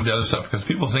want to talk about the other stuff because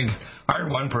people think I heard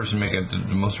one person make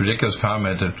the most ridiculous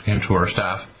comment that came to our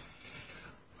staff.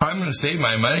 I'm going to save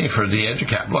my money for the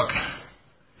EduCap. Look,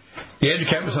 the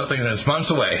EduCap is something that's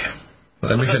months away.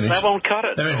 Let me finish. That won't cut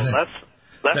it. Let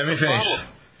me finish.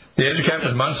 The EduCap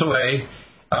is months away.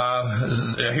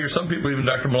 I hear some people, even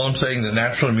Dr. Malone, saying that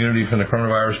natural immunity from the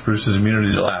coronavirus produces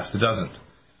immunity to last. It doesn't.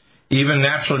 Even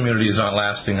natural immunity is not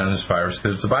lasting on this virus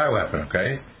because it's a bioweapon,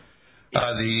 okay?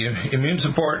 The immune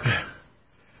support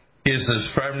is this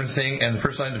primary thing and the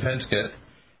first-line defense kit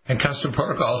and custom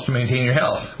protocols to maintain your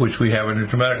health, which we have at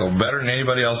NutriMedical, better than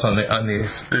anybody else on the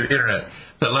internet.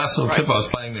 That last little tip I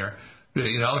was playing there,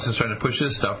 Alex is trying to push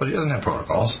his stuff, but he doesn't have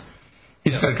protocols.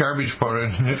 He's got garbage for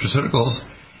nutraceuticals.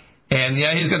 And,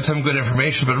 yeah, he's got some good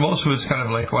information, but most of it's kind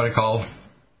of like what I call,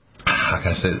 how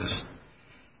can I say this?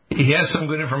 He has some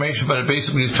good information, but it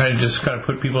basically is trying to just kind of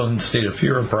put people in a state of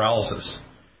fear or paralysis.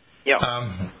 Yeah.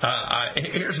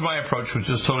 Here's my approach, which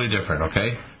is totally different,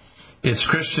 okay? It's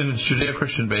Christian, it's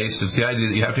Judeo-Christian based. It's the idea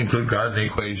that you have to include God in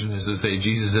the equation, as they say,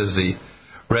 Jesus is the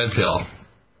red pill.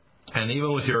 And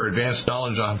even with your advanced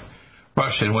knowledge on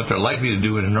Russia and what they're likely to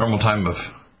do in a normal time of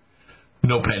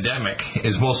no pandemic,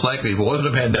 is most likely, if it wasn't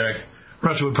a pandemic,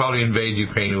 Russia would probably invade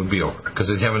Ukraine. It would be over because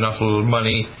they'd have enough little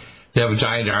money to have a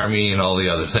giant army and all the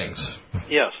other things.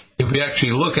 Yes. If we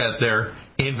actually look at their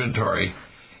inventory,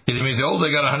 it means,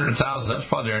 they got 100,000. That's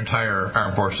probably their entire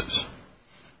armed forces.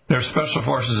 Their special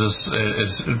forces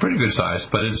is a pretty good size,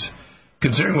 but it's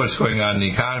considering what's going on in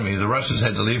the economy. The Russians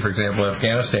had to leave, for example,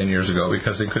 Afghanistan years ago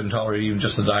because they couldn't tolerate even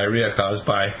just the diarrhea caused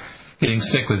by getting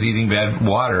sick with eating bad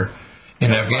water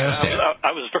in Afghanistan.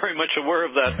 I was very much aware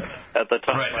of that at the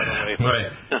time, by the way. Right.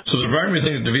 So the primary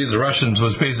thing that defeated the Russians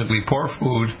was basically poor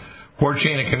food, poor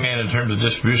chain of command in terms of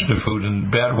distribution of food, and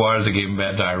bad water that gave them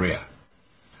bad diarrhea.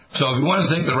 So if you want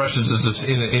to think the Russians is this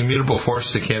immutable force,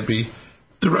 it can't be.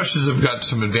 The Russians have got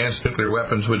some advanced nuclear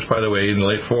weapons, which, by the way, in the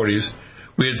late 40s,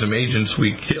 we had some agents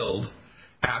we killed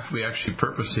after we actually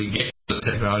purposely gave the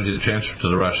technology to transfer to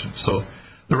the Russians. So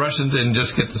the Russians didn't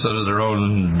just get this out of their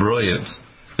own brilliance.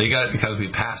 They got it because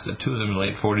we passed it to them in the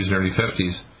late 40s and early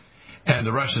 50s. And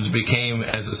the Russians became,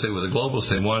 as I say, with the globalists,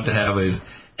 they wanted to have an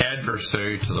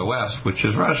adversary to the West, which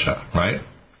is Russia, right?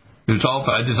 It's all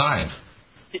by design.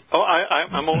 Oh,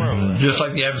 I'm aware of that. Just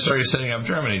like the adversary setting up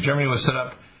Germany. Germany was set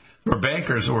up for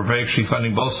bankers who were actually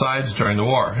funding both sides during the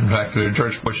war. In fact,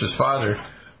 George Bush's father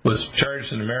was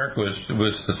charged in America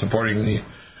with supporting the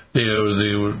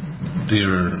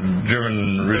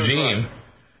German regime,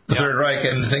 the Third Reich.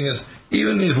 And the thing is,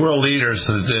 even these world leaders,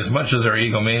 as much as they're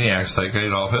egomaniacs like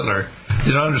Adolf Hitler,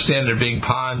 They don't understand they're being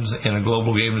pawns in a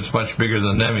global game that's much bigger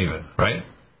than them even, right?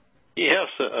 Yes,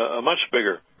 much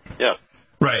bigger. Yeah.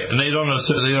 Right, and they don't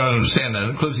understand that.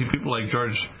 Including people like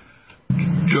George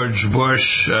Bush,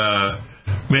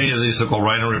 many of these so-called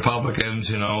rhino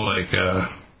Republicans, like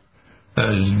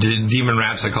demon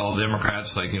rats, I call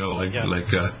Democrats, now they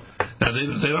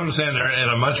don't understand they're in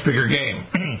a much bigger game.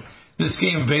 This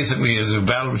game basically is a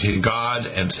battle between God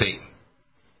and Satan.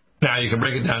 Now, you can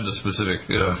break it down to specific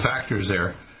factors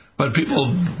there, but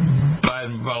people, by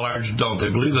and large, don't.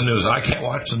 They believe the news. I can't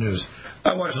watch the news.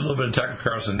 I watch a little bit of Tucker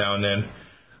Carlson now and then,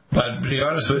 but to be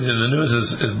honest with you, the news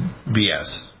is BS.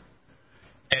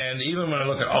 And even when I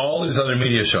look at all these other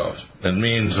media shows, that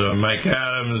means Mike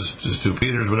Adams, Stu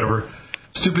Peters, whatever,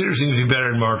 Stu Peters seems to be better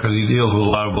and more because he deals with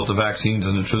a lot about the vaccines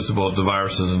and the truth about the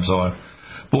viruses and so on.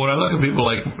 But when I look at people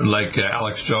like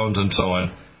Alex Jones and so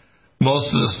on, most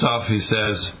of the stuff he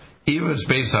says, even if it's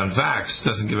based on facts,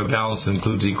 doesn't give a balance that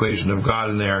includes the equation of God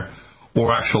in there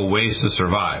or actual ways to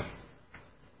survive.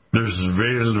 There's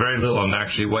very little on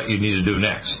actually what you need to do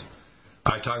next.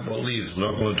 I talk about LEAVES,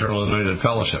 Local Internal Anointed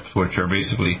Fellowships, which are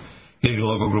basically getting a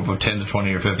local group of 10 to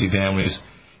 20 or 50 families,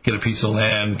 get a piece of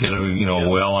land, get a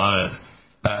well on it,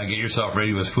 get yourself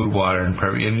ready with food, water, and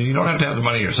you don't have to have the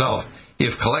money yourself.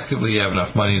 If collectively you have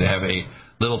enough money to have a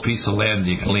little piece of land that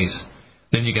you can lease,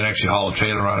 then you can actually haul a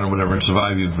trailer on it or whatever and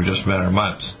survive even for just a matter of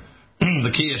months.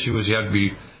 The key issue is you have to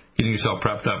be getting yourself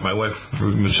prepped up. My wife,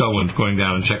 Michelle, was going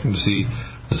down and checking to see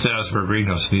the status of her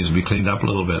greenhouse. It needs to be cleaned up a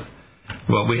little bit.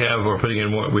 Well, we have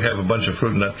a bunch of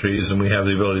fruit and nut trees, and we have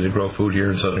the ability to grow food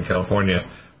here in Southern California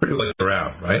pretty well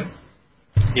around, right?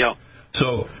 Yeah.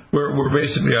 So we're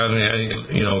basically on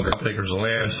a couple acres of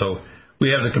land, so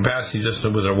we have the capacity just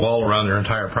with a wall around their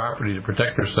entire property to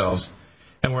protect ourselves.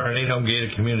 And we're an 8-home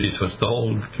gated community, so the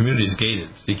whole community is gated.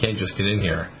 So you can't just get in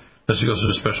here. Unless you go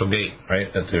through a special gate, right,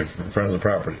 at the front of the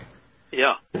property.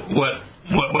 Yeah.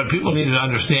 What people need to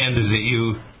understand is that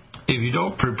if you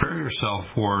don't prepare yourself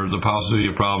for the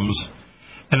possibility of problems,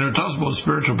 and it talks about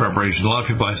spiritual preparation. A lot of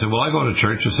people, I say, well, I go to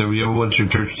church. I say, well, what's your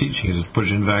church teaching? Is it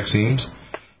pushing vaccines?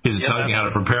 Is it telling you how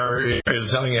to prepare? Is it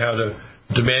telling you how to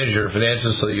manage your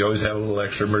finances so that you always have a little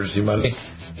extra emergency money?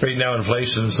 Right now,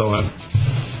 inflation and so on.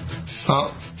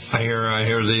 Oh, I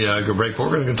hear the break.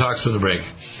 We're going to talk through the break.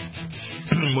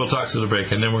 We'll talk through the break,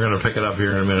 and then we're going to pick it up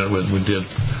here in a minute with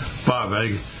Bob.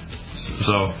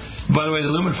 So, by the way,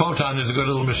 the Lumen Photon is a good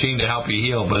little machine to help you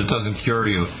heal, but it doesn't cure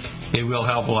you. It will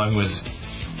help along with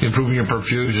improving your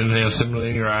perfusion,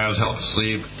 stimulating your eyes, help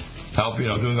sleep, help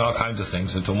doing all kinds of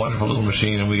things. It's a wonderful little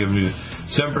machine, and we give you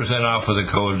 7% off with the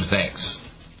code THANKS.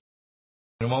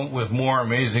 In a moment with more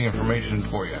amazing information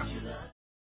for you.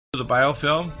 The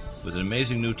biofilm with an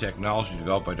amazing new technology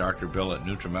developed by Dr. Bill at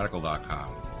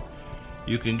NutriMedical.com.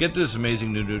 You can get this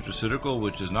amazing new nutraceutical,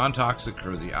 which is non-toxic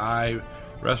for the eye,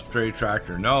 respiratory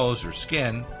tract, or nose, or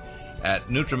skin, at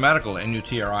NutriMedical,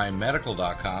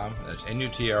 NutriMedical.com. That's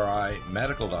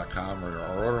NutriMedical.com, or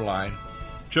our order line,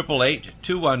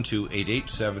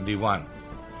 888-212-8871.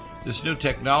 This new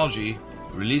technology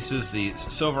releases the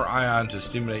silver ion to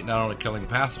stimulate not only killing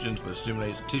pathogens, but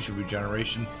stimulates tissue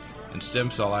regeneration and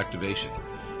stem cell activation.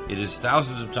 It is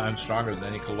thousands of times stronger than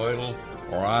any colloidal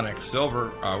or onyx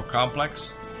silver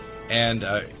complex, and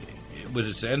with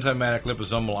its enzymatic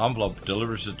liposomal envelope,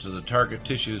 delivers it to the target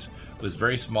tissues with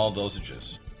very small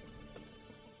dosages.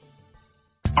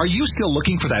 Are you still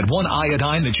looking for that one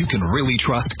iodine that you can really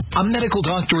trust? A medical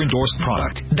doctor-endorsed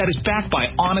product that is backed by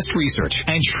honest research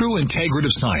and true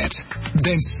integrative science?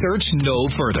 Then search no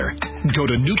further. Go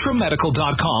to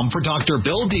NutriMedical.com for Dr.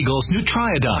 Bill Deagle's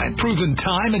Nutriodine, proven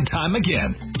time and time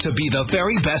again to be the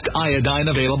very best iodine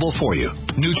available for you.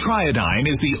 Nutriodine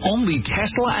is the only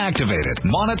Tesla-activated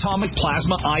monatomic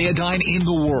plasma iodine in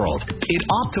the world. It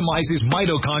optimizes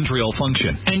mitochondrial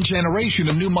function and generation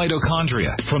of new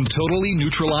mitochondria from totally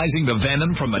neutralizing the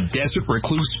venom from a desert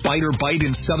recluse spider bite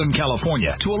in Southern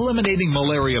California to eliminating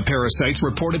malaria parasites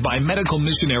reported by medical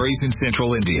missionaries in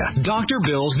Central India. Dr.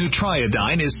 Bill's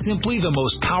Nutriodine is simply the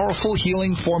most powerful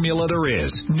healing formula there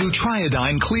is.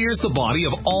 Nutriodine clears the body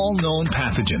of all known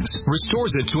pathogens,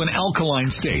 restores it to an alkaline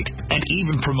state, and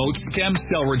even promotes stem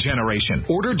cell regeneration.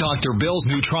 Order Dr. Bill's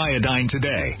Nutriodine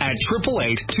today at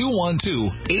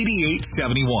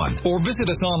 888-212-8871 or visit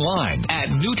us online at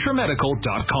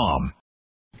NutriMedical.com.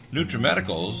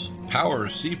 NutriMedical's Power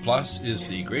C Plus is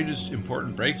the greatest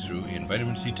important breakthrough in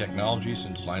vitamin C technology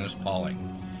since Linus Pauling.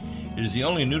 It is the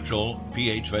only neutral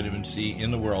pH vitamin C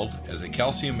in the world as a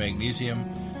calcium, magnesium,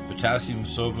 potassium,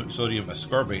 sodium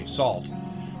ascorbate salt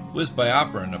with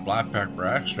bioperin, a black pepper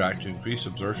extract, to increase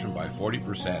absorption by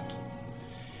 40%.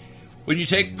 When you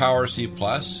take Power C+,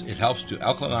 it helps to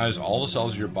alkalinize all the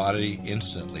cells of your body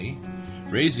instantly,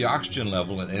 raise the oxygen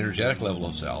level and energetic level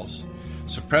of cells,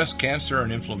 suppress cancer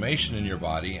and inflammation in your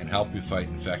body, and help you fight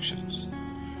infections.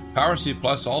 Power C+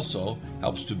 also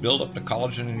helps to build up the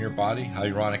collagen in your body,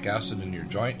 hyaluronic acid in your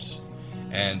joints,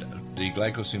 and the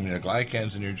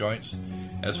glycosaminoglycans in your joints,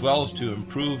 as well as to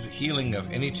improve healing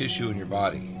of any tissue in your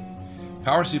body.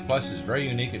 Power C+ is very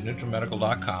unique at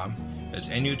NutriMedical.com. That's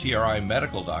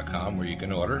NUTRIMedical.com, where you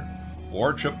can order,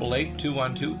 or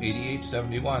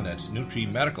 888-212-8871. That's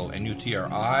NutriMedical,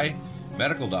 NUTRI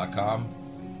medical.com.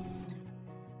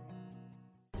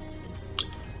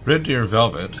 Red Deer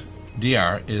Velvet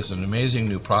DR is an amazing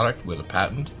new product with a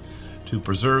patent to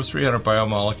preserve 300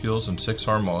 biomolecules and 6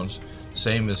 hormones,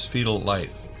 same as fetal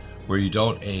life, where you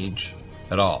don't age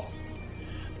at all.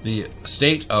 The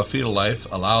state of fetal life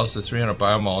allows the 300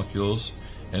 biomolecules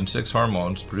and 6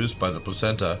 hormones produced by the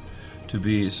placenta to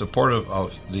be supportive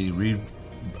of the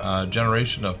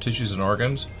regeneration of tissues and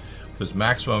organs, with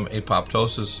maximum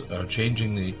apoptosis,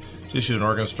 changing the tissue and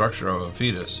organ structure of a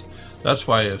fetus. That's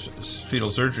why if fetal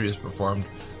surgery is performed,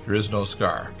 there is no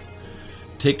scar.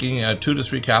 Taking 2 to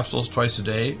 3 capsules twice a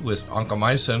day with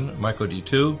oncomycin,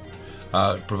 myco-D2,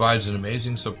 provides an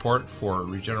amazing support for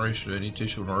regeneration of any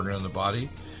tissue and organ in the body,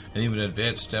 and even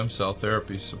advanced stem cell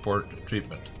therapy support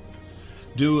treatment.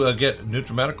 Do get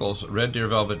NutriMedical's Red Deer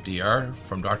Velvet DR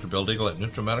from Dr. Bill Deagle at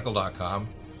NutriMedical.com,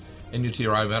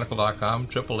 NUTRIMedical.com,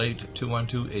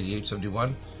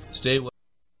 888-212-8871. Stay with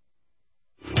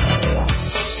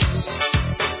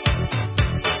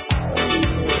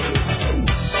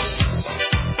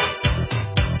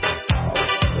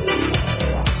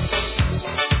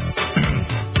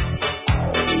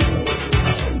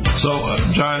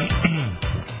John,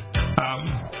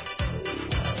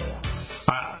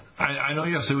 I know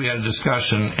yesterday we had a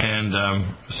discussion, and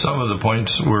some of the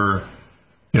points were,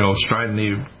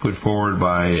 stridently put forward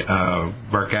by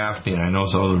Mark Gaffney, and I know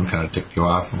some of them kind of ticked you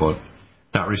off about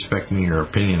not respecting your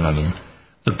opinion on them.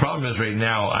 The problem is right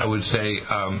now, I would say,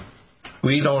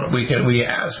 we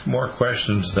ask more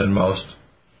questions than most,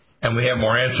 and we have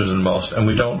more answers than most, and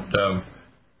we don't.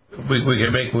 We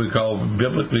can make what we call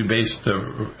biblically based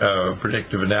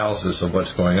predictive analysis of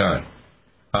what's going on.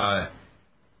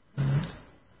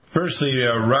 Firstly,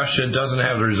 Russia doesn't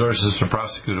have the resources to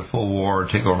prosecute a full war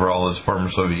or take over all its former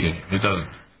Soviet Union. It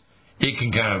doesn't. It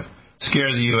can kind of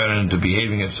scare the UN into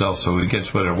behaving itself so it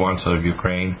gets what it wants out of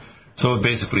Ukraine. So it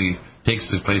basically takes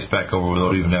the place back over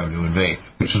without even having to invade,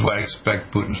 which is what I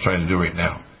expect Putin's trying to do right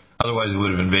now. Otherwise, he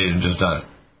would have invaded and just done it.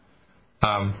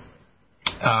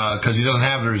 Because he doesn't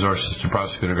have the resources to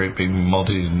prosecute a great big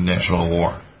multinational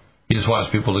war. He just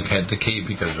wants people to decay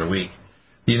because they're weak.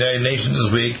 The United Nations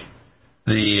is weak.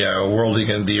 The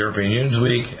the European Union is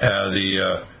weak. Now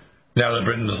that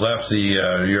Britain's left the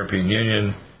European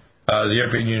Union, the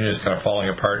European Union is kind of falling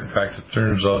apart. In fact, it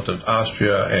turns out that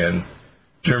Austria and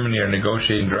Germany are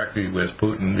negotiating directly with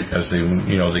Putin because they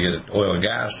get oil and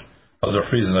gas. Oh, they're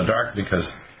freezing in the dark because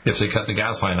if they cut the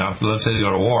gas line off, let's say they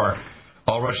go to war,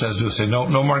 all Russia has to do is say, no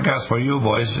more gas for you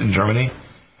boys in Germany,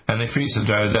 and they freeze to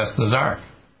die to death in the dark.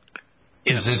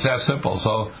 It's that simple.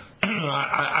 So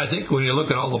I think when you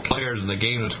look at all the players in the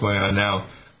game that's going on now,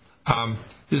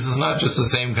 this is not just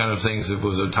the same kind of thing as if it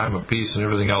was a time of peace and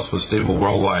everything else was stable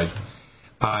worldwide,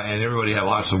 and everybody had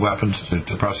lots of weapons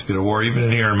to prosecute a war. Even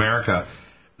here in America,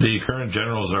 the current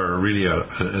generals are really in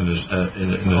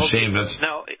a shame. That's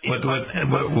let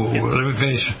me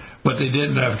finish. What they did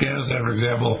in Afghanistan, for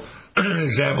example,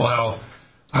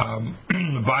 how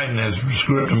Biden has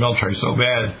screwed up the military so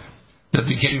bad that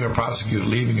they can't even prosecute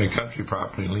leaving a country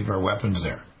properly and leave our weapons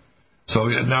there. So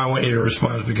now I want you to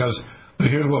respond, because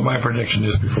here's what my prediction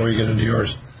is before you get into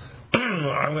yours.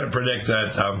 I'm going to predict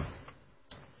that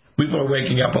people are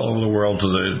waking up all over the world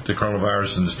to the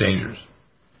coronavirus and its dangers.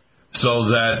 So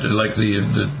that, like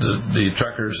the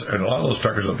truckers, and a lot of those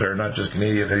truckers up there are not just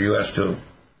Canadian, they're U.S. too,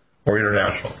 or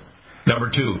international.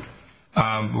 Number 2,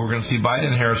 we're going to see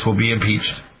Biden and Harris will be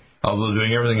impeached, although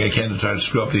doing everything they can to try to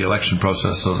screw up the election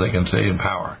process so they can stay in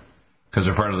power, because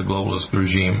they're part of the globalist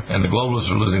regime, and the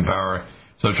globalists are losing power,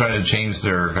 so they're trying to change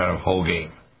their kind of whole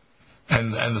game.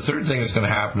 And the third thing that's going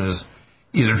to happen is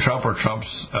either Trump or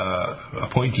Trump's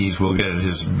appointees will get it.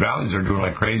 His rallies are doing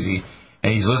like crazy,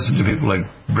 and he's listened to people like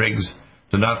Briggs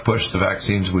to not push the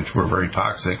vaccines, which were very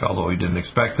toxic, although he didn't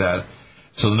expect that.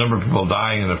 So the number of people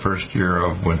dying in the first year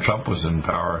of when Trump was in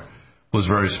power was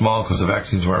very small, because the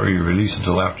vaccines weren't really released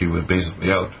until after he was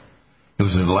basically out. It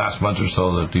was in the last month or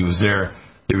so that he was there.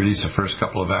 They released the first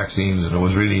couple of vaccines, and it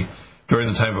was really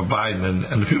during the time of Biden.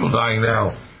 And the people dying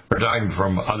now are dying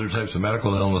from other types of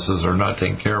medical illnesses, or not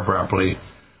taken care of properly,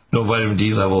 no vitamin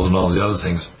D levels and all the other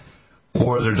things,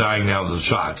 or they're dying now of the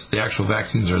shots. The actual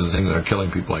vaccines are the things that are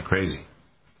killing people like crazy.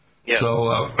 Yeah. So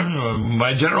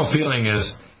my general feeling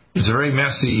is it's a very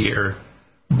messy year,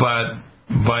 but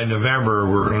by November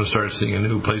we're going to start seeing a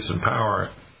new place in power.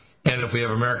 And if we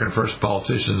have American First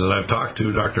politicians, and I've talked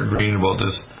to Dr. Green about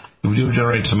this, if we do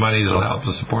generate some money that will help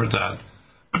to support that,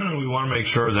 we want to make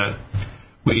sure that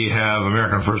we have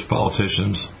American First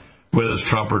politicians, whether it's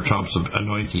Trump or Trump's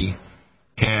anointee,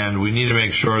 and we need to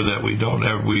make sure that we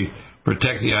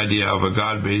protect the idea of a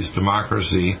God-based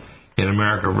democracy in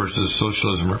America versus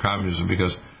socialism or communism,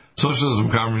 because socialism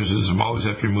and communism always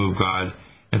have to remove God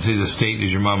and say the state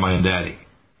is your mama and daddy.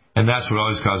 And that's what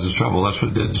always causes trouble. That's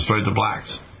what destroyed the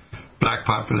blacks. Black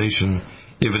population,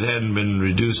 if it hadn't been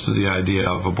reduced to the idea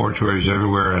of abortoirs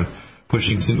everywhere and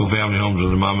pushing single-family homes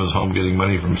with the mama's home getting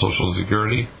money from Social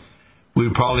Security, we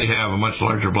would probably have a much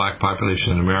larger black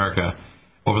population in America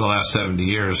over the last 70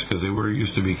 years, because they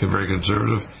used to be very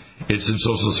conservative. It's in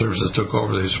social services took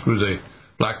over. They screwed the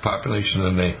black population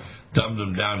and they dumbed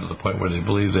them down to the point where they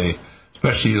believe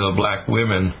especially the black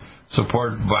women,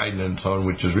 support Biden and so on,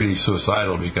 which is really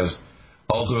suicidal, because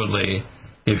ultimately,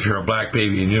 if you're a black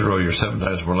baby in utero, you're 7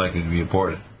 times more likely to be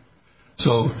aborted.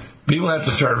 So people have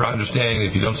to start understanding that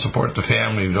if you don't support the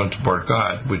family, you don't support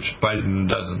God, which Biden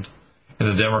doesn't, and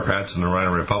the Democrats and the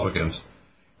Rhino Republicans,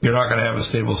 you're not going to have a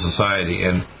stable society.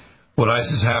 And what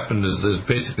has happened is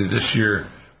basically this year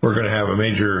we're going to have a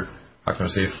major,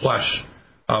 flush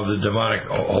of the demonic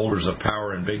holders of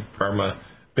power in big pharma,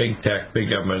 big tech, big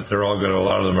government. A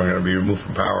lot of them are going to be removed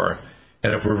from power.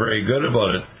 And if we're very good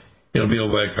about it, it'll be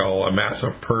what I call a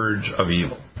massive purge of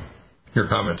evil. Your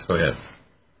comments, go ahead.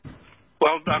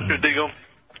 Well, Dr. Deagle,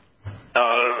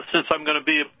 since I'm going to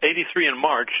be 83 in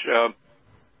March,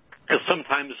 it's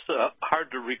sometimes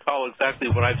hard to recall exactly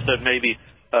what I've said maybe,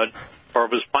 or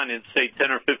was planning to say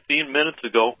 10 or 15 minutes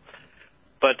ago.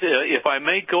 But if I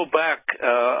may go back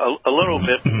a little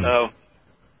bit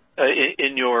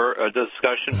in your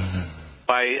discussion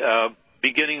by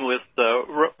beginning with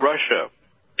Russia.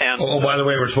 And, by the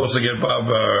way, we're supposed to get Bob,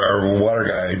 our water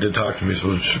guy, did talk to me,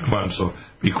 so come on, so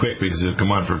be quick, because he'll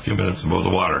come on for a few minutes about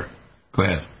the water. Go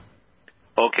ahead.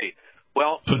 Okay.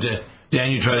 Well, so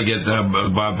Dan, you try to get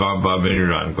Bob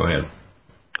Vineyard on. Go ahead.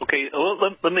 Okay.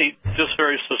 Let me just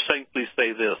very succinctly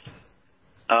say this.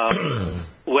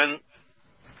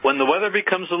 When the weather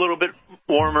becomes a little bit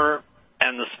warmer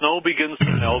and the snow begins to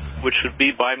melt, which should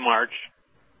be by March,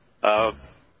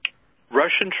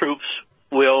 Russian troops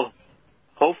will,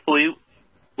 hopefully,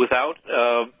 without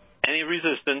any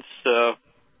resistance,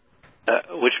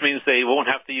 which means they won't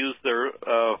have to use their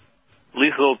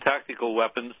lethal tactical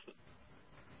weapons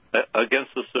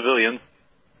against the civilians,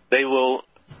 they will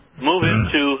move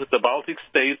into the Baltic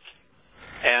states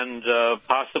and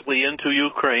possibly into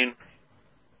Ukraine.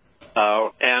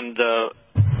 And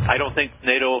I don't think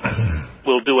NATO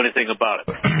will do anything about it.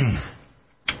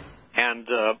 And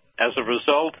as a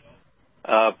result,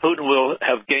 Putin will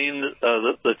have gained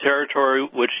the territory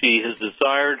which he has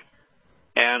desired,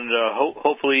 and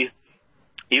hopefully,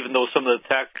 even though some of the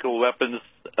tactical weapons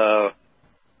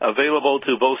available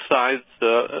to both sides,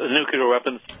 nuclear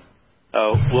weapons,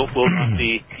 will not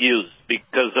be used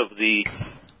because of the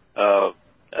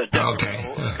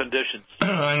conditions.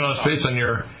 I know it's based on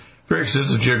your very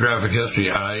extensive geographic history.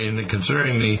 In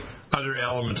considering the other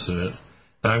elements in it,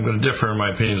 and I'm going to differ in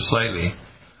my opinion slightly,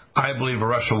 I believe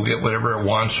Russia will get whatever it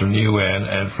wants from the UN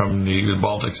and from the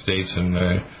Baltic states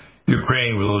and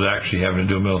Ukraine without actually having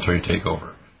to do a military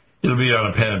takeover. It'll be on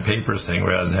a pen and paper thing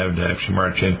rather than having to actually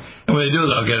march in. And when they do,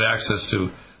 they'll get access to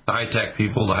the high-tech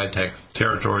people, the high-tech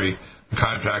territory, the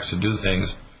contracts to do things.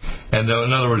 And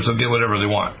in other words, they'll get whatever they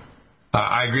want.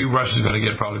 I agree Russia's going to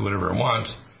get probably whatever it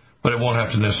wants, but it won't have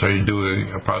to necessarily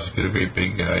prosecute a great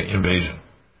big invasion.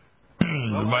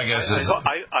 My guess is...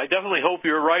 I definitely hope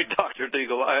you're right, Dr.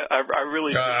 Deagle. I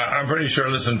really... I'm pretty sure,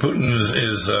 listen, Putin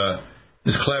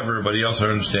is clever, but he also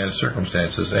understands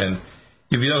circumstances. And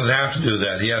if he doesn't have to do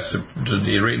that, he has to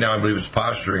right now I believe it's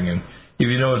posturing. And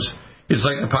if you know, it's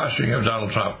like the posturing of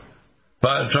Donald Trump.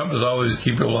 But Trump is always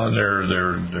keep people on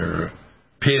their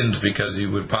pins because he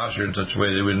would posture in such a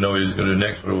way they wouldn't know what he was going to do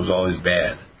next, but it was always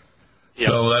bad. Yep.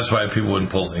 So that's why people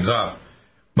wouldn't pull things off.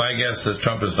 My guess is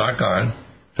Trump is not gone.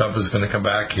 Trump is going to come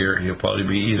back here. He'll probably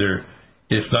be either,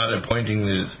 if not appointing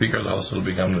the Speaker of the House, he'll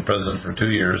become the president for 2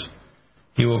 years.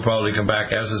 He will probably come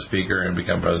back as a Speaker and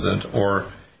become president, or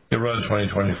he'll run in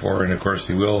 2024, and of course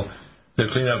he will.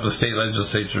 They'll clean up the state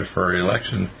legislatures for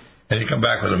election, and he'll come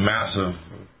back with a massive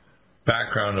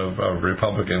background of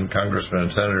Republican congressmen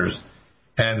and senators,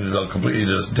 and they'll completely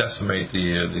just decimate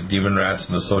the demon rats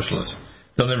and the socialists.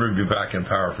 they'll never be back in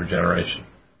power for a generation.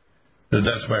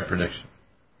 That's my prediction.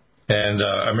 And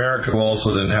America will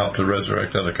also then help to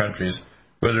resurrect other countries,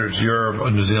 whether it's Europe,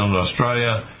 New Zealand,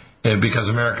 Australia, and because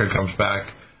America comes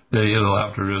back, they'll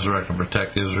have to resurrect and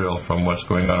protect Israel from what's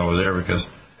going on over there, because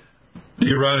the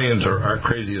Iranians are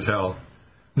crazy as hell,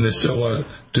 and they still want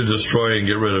to destroy and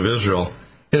get rid of Israel.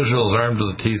 Israel's armed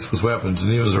to the teeth with weapons,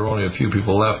 and even if there are only a few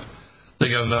people left,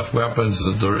 they got enough weapons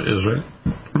that they're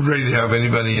ready to have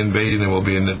anybody invading them will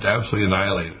be absolutely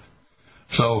annihilated.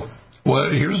 So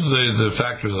here's the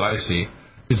factors that I see.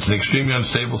 It's an extremely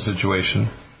unstable situation.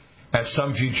 At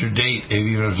some future date,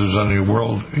 even if there's any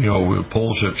world,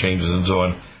 pole shift changes and so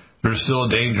on, there's still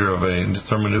a danger of a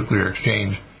thermonuclear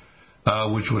exchange,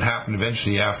 which would happen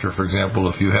eventually after, for example,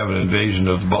 if you have an invasion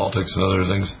of the Baltics and other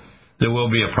things, there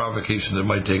will be a provocation that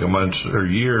might take a month or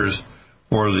years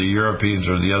for the Europeans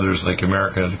or the others like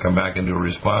America to come back into a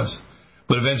response.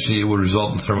 But eventually it would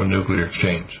result in thermonuclear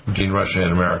exchange between Russia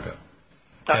and America.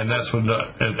 And that's what,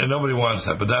 and nobody wants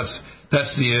that, but that's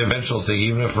the eventual thing.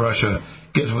 Even if Russia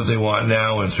gets what they want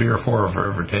now in 3 or 4 or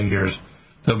for 10 years,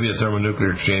 there'll be a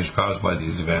thermonuclear exchange caused by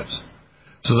these events.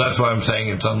 So that's why I'm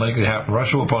saying it's unlikely to happen.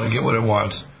 Russia will probably get what it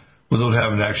wants without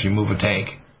having to actually move a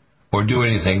tank or do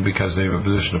anything, because they have a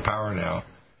position of power now.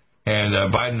 And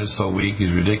Biden is so weak,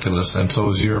 he's ridiculous, and so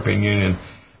is the European Union.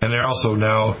 And they're also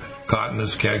now caught in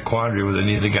this quandary where they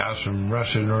need the gas from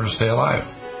Russia in order to stay alive.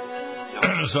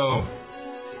 So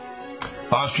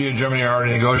Austria and Germany are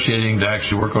already negotiating to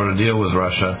actually work out a deal with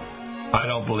Russia. I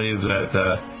don't believe that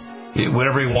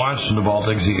whatever he wants from the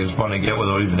Baltics, he can finally get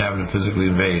without even having to physically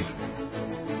invade.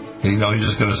 He's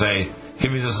just going to say,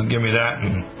 give me this and give me that,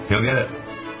 and he'll get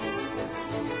it.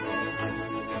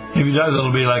 If he does,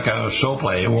 it'll be like a show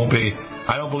play. It won't be,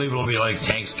 I don't believe it'll be like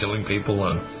tanks killing people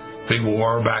and big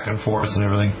war back and forth and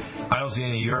everything. I don't see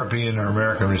any European or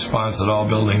American response at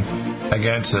all building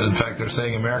against it. In fact, they're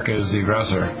saying America is the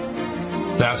aggressor.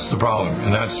 That's the problem.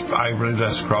 And I believe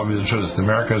that's probably the truth.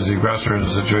 America is the aggressor in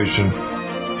the situation,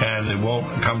 and it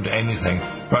won't come to anything.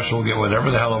 Russia will get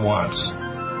whatever the hell it wants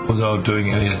without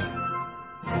doing anything.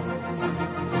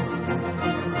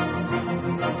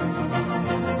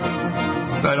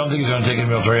 I don't think he's going to take any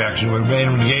military action. We've made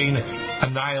him gain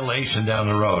annihilation down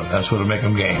the road. That's what will make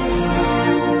him gain.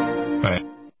 Right.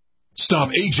 Stop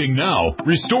aging now.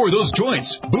 Restore those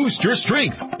joints. Boost your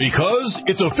strength. Because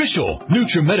it's official.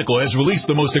 NutriMedical has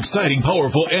released the most exciting,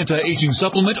 powerful anti-aging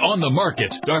supplement on the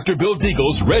market. Dr. Bill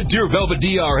Deagle's Red Deer Velvet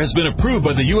DR has been approved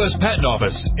by the U.S. Patent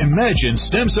Office. Imagine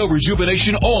stem cell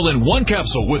rejuvenation all in one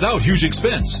capsule without huge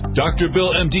expense. Dr.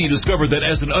 Bill MD discovered that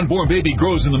as an unborn baby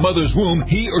grows in the mother's womb,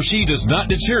 he or she does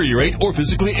not deteriorate or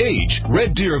physically age.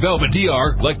 Red Deer Velvet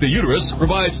DR, like the uterus,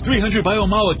 provides 300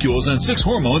 biomolecules and 6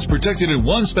 hormones protected in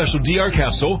one special DR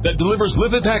capsule that delivers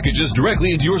lipid packages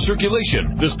directly into your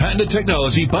circulation. This patented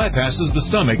technology bypasses the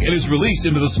stomach and is released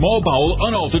into the small bowel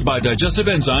unaltered by digestive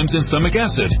enzymes and stomach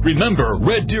acid. Remember,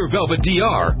 Red Deer Velvet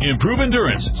DR. Improve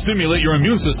endurance, stimulate your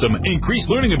immune system, increase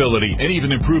learning ability, and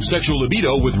even improve sexual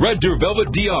libido with Red Deer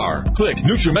Velvet DR. Click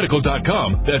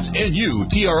NutriMedical.com, that's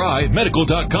NUTRI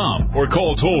Medical.com, or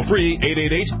call toll-free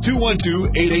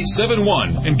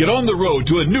 888-212-8871 and get on the road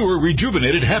to a newer,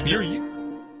 rejuvenated, happier you.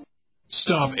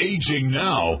 Stop aging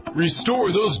now.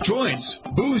 Restore those joints.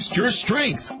 Boost your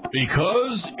strength.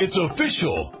 Because it's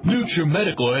official.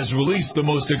 NutriMedical has released the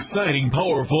most exciting,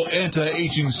 powerful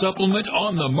anti-aging supplement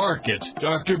on the market.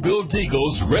 Dr. Bill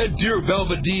Deagle's Red Deer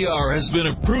Velvet DR has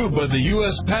been approved by the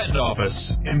U.S. Patent Office.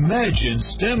 Imagine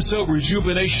stem cell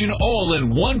rejuvenation all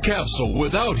in one capsule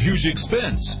without huge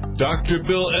expense. Dr.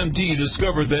 Bill MD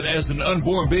discovered that as an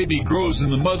unborn baby grows in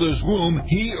the mother's womb,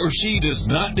 he or she does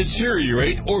not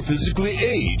deteriorate or physically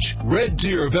age. Red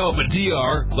Deer Velvet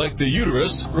DR, like the uterus,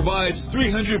 provides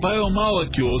 300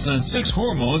 biomolecules and 6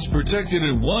 hormones protected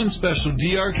in one special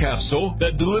DR capsule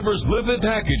that delivers lipid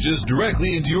packages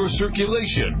directly into your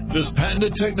circulation. This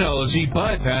patented technology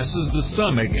bypasses the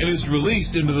stomach and is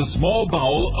released into the small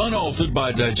bowel unaltered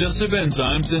by digestive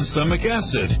enzymes and stomach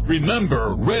acid.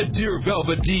 Remember, Red Deer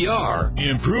Velvet DR.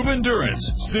 Improve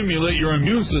endurance, stimulate your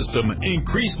immune system,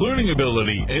 increase learning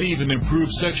ability, and even improve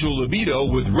sexual libido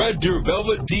with Red Deer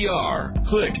Velvet DR.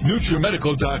 Click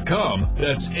NutriMedical.com,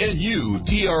 that's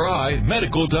NUTRI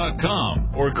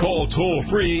Medical.com, or call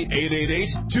toll-free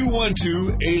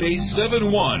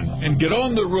 888-212-8871 and get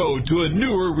on the road to a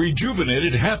newer,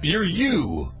 rejuvenated, happier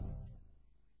you.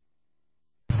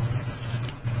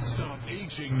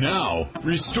 aging now.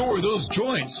 Restore those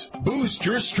joints. Boost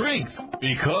your strength.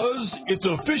 Because it's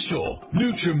official.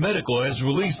 NutriMedical has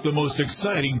released the most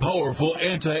exciting, powerful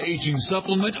anti-aging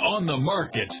supplement on the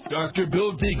market. Dr.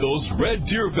 Bill Deagle's Red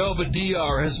Deer Velvet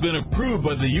DR has been approved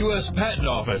by the U.S. Patent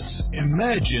Office.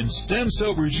 Imagine stem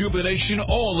cell rejuvenation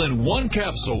all in one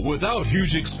capsule without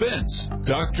huge expense.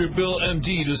 Dr. Bill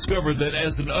MD discovered that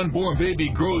as an unborn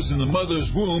baby grows in the mother's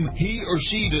womb, he or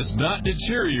she does not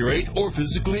deteriorate or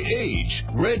physically age.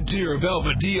 Red Deer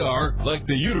Velvet DR, like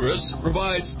the uterus,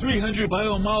 provides 300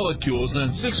 biomolecules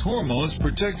and 6 hormones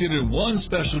protected in one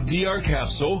special DR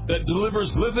capsule that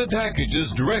delivers lipid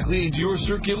packages directly into your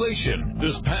circulation.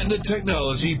 This patented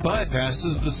technology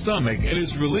bypasses the stomach and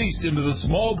is released into the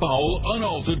small bowel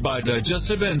unaltered by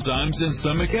digestive enzymes and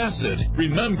stomach acid.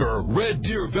 Remember, Red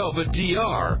Deer Velvet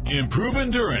DR. Improve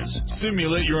endurance,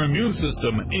 stimulate your immune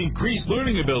system, increase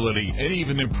learning ability, and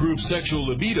even improve sexual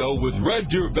libido with Red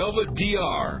Deer Velvet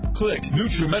DR. Click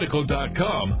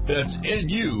NutriMedical.com, that's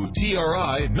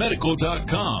NUTRI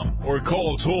medical.com, or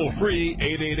call toll-free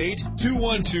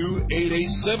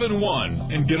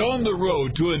 888-212-8871 and get on the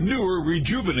road to a newer,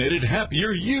 rejuvenated,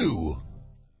 happier you.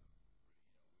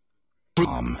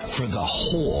 For the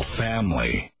whole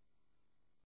family.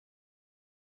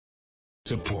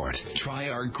 Support. Try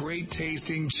our great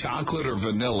tasting chocolate or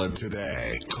vanilla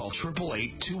today. Call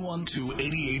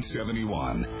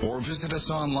 888-212-8871 or visit us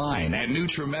online at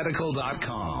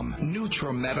NutriMedical.com.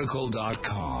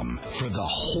 NutriMedical.com for the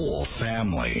whole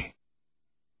family.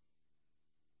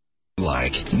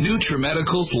 Like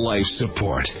NutriMedical's Life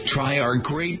Support. Try our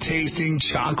great tasting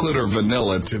chocolate or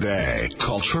vanilla today.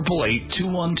 Call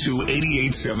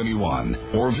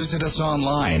 888-212-8871 or visit us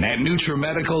online at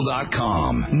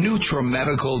NutriMedical.com.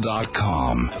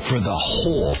 NutriMedical.com for the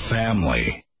whole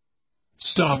family.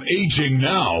 Stop aging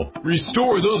now.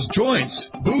 Restore those joints.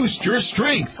 Boost your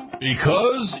strength.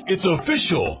 Because it's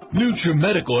official.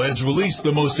 NutriMedical has released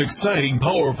the most exciting,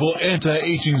 powerful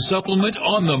anti-aging supplement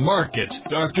on the market.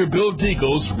 Dr. Bill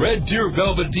Deagle's Red Deer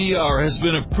Velvet DR has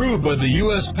been approved by the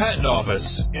U.S. Patent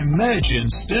Office. Imagine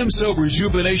stem cell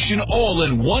rejuvenation all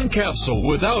in one capsule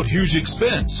without huge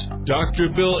expense. Dr.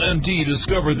 Bill MD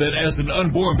discovered that as an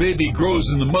unborn baby grows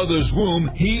in the mother's womb,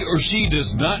 he or she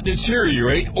does not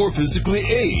deteriorate or physically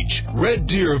age. Red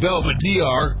Deer Velvet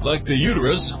DR, like the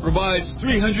uterus, provides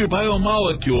 300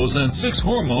 biomolecules and 6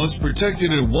 hormones protected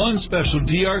in one special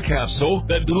DR capsule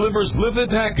that delivers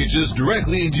lipid packages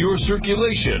directly into your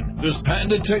circulation. This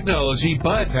patented technology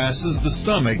bypasses the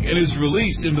stomach and is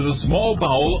released into the small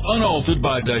bowel unaltered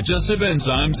by digestive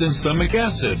enzymes and stomach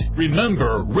acid.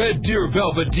 Remember, Red Deer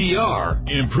Velvet DR.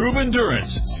 Improve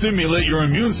endurance, stimulate your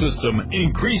immune system,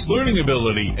 increase learning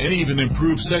ability, and even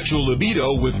improve sexual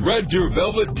libido with Red Deer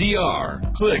Velvet DR.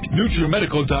 Click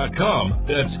NutriMedical.com,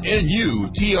 that's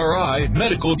NUTRI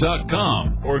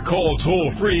medical.com, or call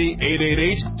toll-free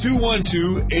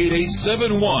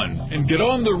 888-212-8871 and get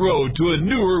on the road to a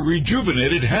newer,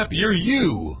 rejuvenated, happier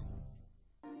you.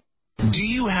 Do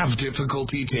you have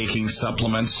difficulty taking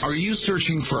supplements? Are you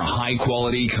searching for a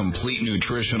high-quality, complete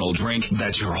nutritional drink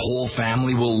that your whole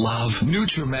family will love?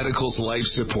 NutriMedical's Life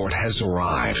Support has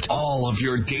arrived. All of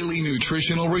your daily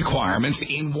nutritional requirements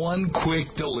in one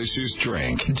quick, delicious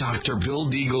drink. Dr. Bill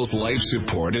Deagle's Life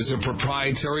Support is a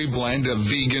proprietary blend of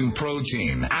vegan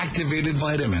protein, activated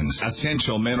vitamins,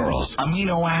 essential minerals,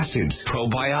 amino acids,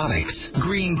 probiotics,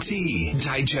 green tea,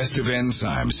 digestive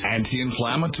enzymes,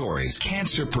 anti-inflammatories,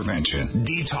 cancer prevention,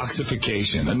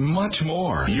 detoxification, and much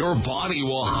more. Your body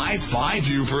will high-five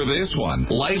you for this one.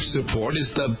 Life Support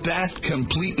is the best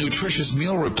complete nutritious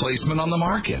meal replacement on the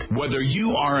market. Whether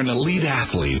you are an elite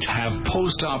athlete, have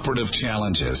post-operative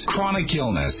challenges, chronic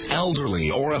illness, elderly,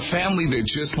 or a family that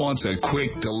just wants a quick,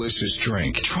 delicious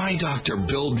drink, try Dr.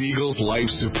 Bill Deagle's Life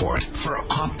Support for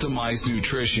optimized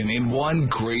nutrition in one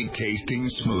great tasting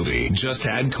smoothie. Just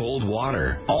add cold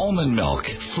water, almond milk,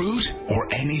 fruit, or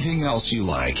anything else you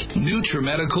like.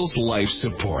 NutriMedical's Life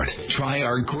Support. Try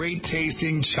our great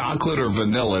tasting chocolate or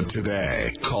vanilla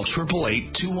today. Call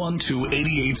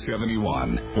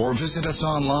 888-212-8871 or visit us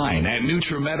online at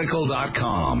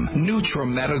NutriMedical.com.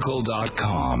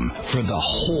 NutriMedical.com for the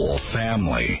whole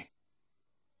family.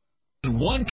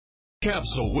 One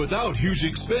capsule without huge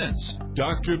expense.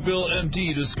 Dr. Bill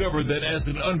MD discovered that as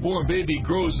an unborn baby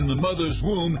grows in the mother's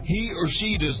womb, he or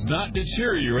she does not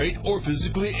deteriorate or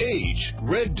physically age.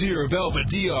 Red Deer Velvet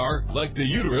DR, like the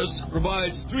uterus,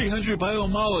 provides 300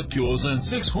 biomolecules and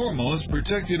 6 hormones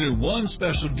protected in one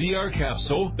special DR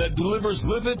capsule that delivers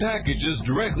lipid packages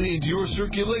directly into your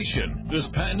circulation. This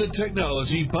patented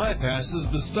technology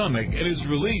bypasses the stomach and is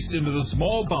released into the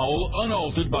small bowel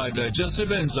unaltered by digestive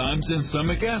enzymes and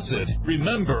stomach acid.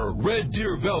 Remember Red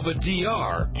Deer Velvet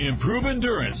DR. Improve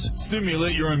endurance,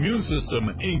 stimulate your immune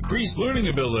system, increase learning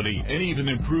ability, and even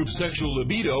improve sexual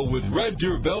libido with Red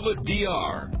Deer Velvet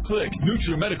DR. Click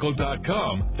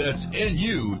NutriMedical.com, that's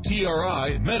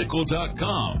NUTRI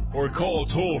Medical.com, or call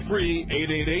toll-free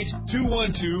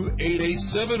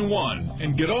 888-212-8871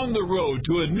 and get on the road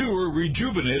to a newer,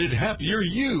 rejuvenated, happier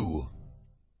you.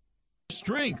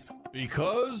 Strength,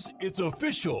 because it's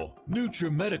official.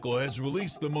 NutriMedical has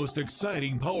released the most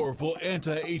exciting, powerful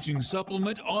anti-aging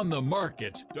supplement on the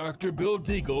market. Dr. Bill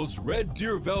Deagle's Red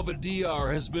Deer Velvet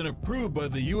DR has been approved by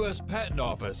the U.S. Patent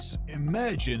Office.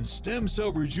 Imagine stem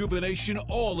cell rejuvenation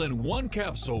all in one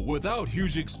capsule without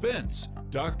huge expense.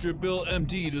 Dr. Bill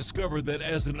MD discovered that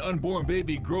as an unborn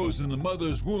baby grows in the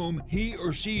mother's womb, he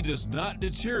or she does not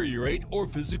deteriorate or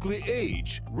physically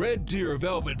age. Red Deer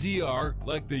Velvet DR,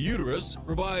 like the uterus,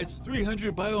 provides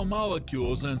 300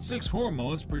 biomolecules and 6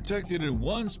 hormones protected in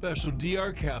one special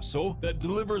DR capsule that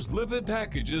delivers lipid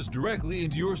packages directly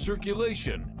into your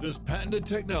circulation. This patented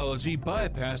technology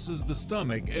bypasses the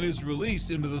stomach and is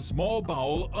released into the small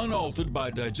bowel unaltered by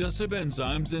digestive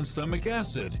enzymes and stomach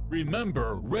acid.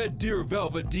 Remember Red Deer Velvet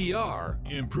DR.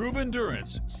 Improve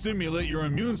endurance, stimulate your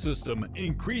immune system,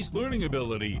 increase learning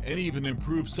ability, and even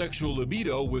improve sexual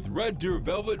libido with Red Deer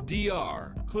Velvet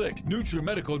DR. Click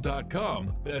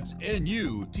NutriMedical.com, that's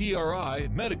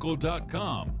NUTRI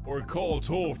Medical.com, or call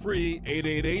toll-free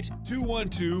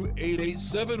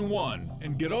 888-212-8871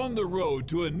 and get on the road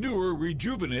to a newer,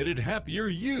 rejuvenated, happier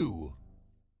you.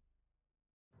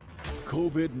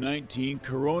 COVID-19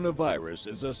 coronavirus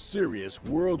is a serious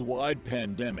worldwide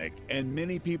pandemic, and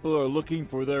many people are looking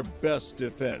for their best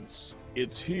defense.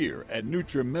 It's here at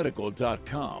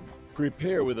NutriMedical.com.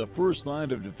 Prepare with a first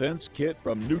line of defense kit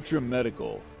from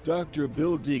NutriMedical. Dr.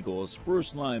 Bill Deagle's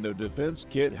first line of defense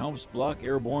kit helps block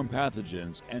airborne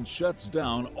pathogens and shuts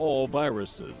down all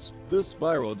viruses. This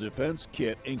viral defense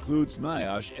kit includes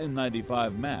NIOSH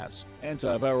N95 mask,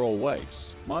 antiviral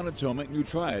wipes, monatomic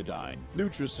nutriodine,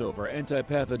 Nutrisilver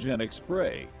antipathogenic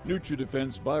spray,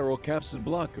 NutriDefense viral capsid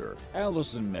blocker,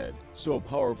 Atoznutrimeds, so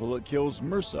powerful it kills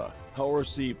MRSA, Power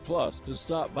C Plus to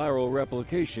stop viral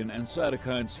replication and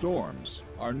cytokine storms.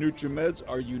 Our NutriMeds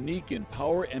are unique in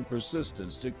power and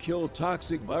persistence to kill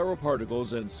toxic viral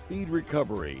particles and speed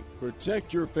recovery.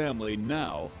 Protect your family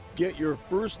now. Get your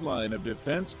first line of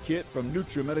defense kit from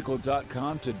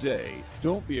NutriMedical.com today.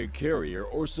 Don't be a carrier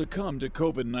or succumb to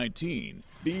COVID-19.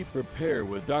 Be prepared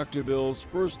with Dr. Bill's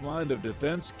first line of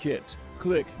defense kit.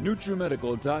 Click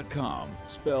NutriMedical.com,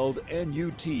 spelled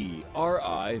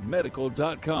NUTRI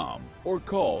Medical.com, or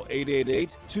call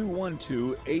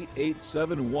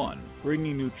 888-212-8871,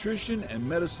 bringing nutrition and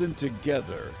medicine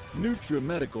together.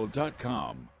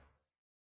 NutriMedical.com.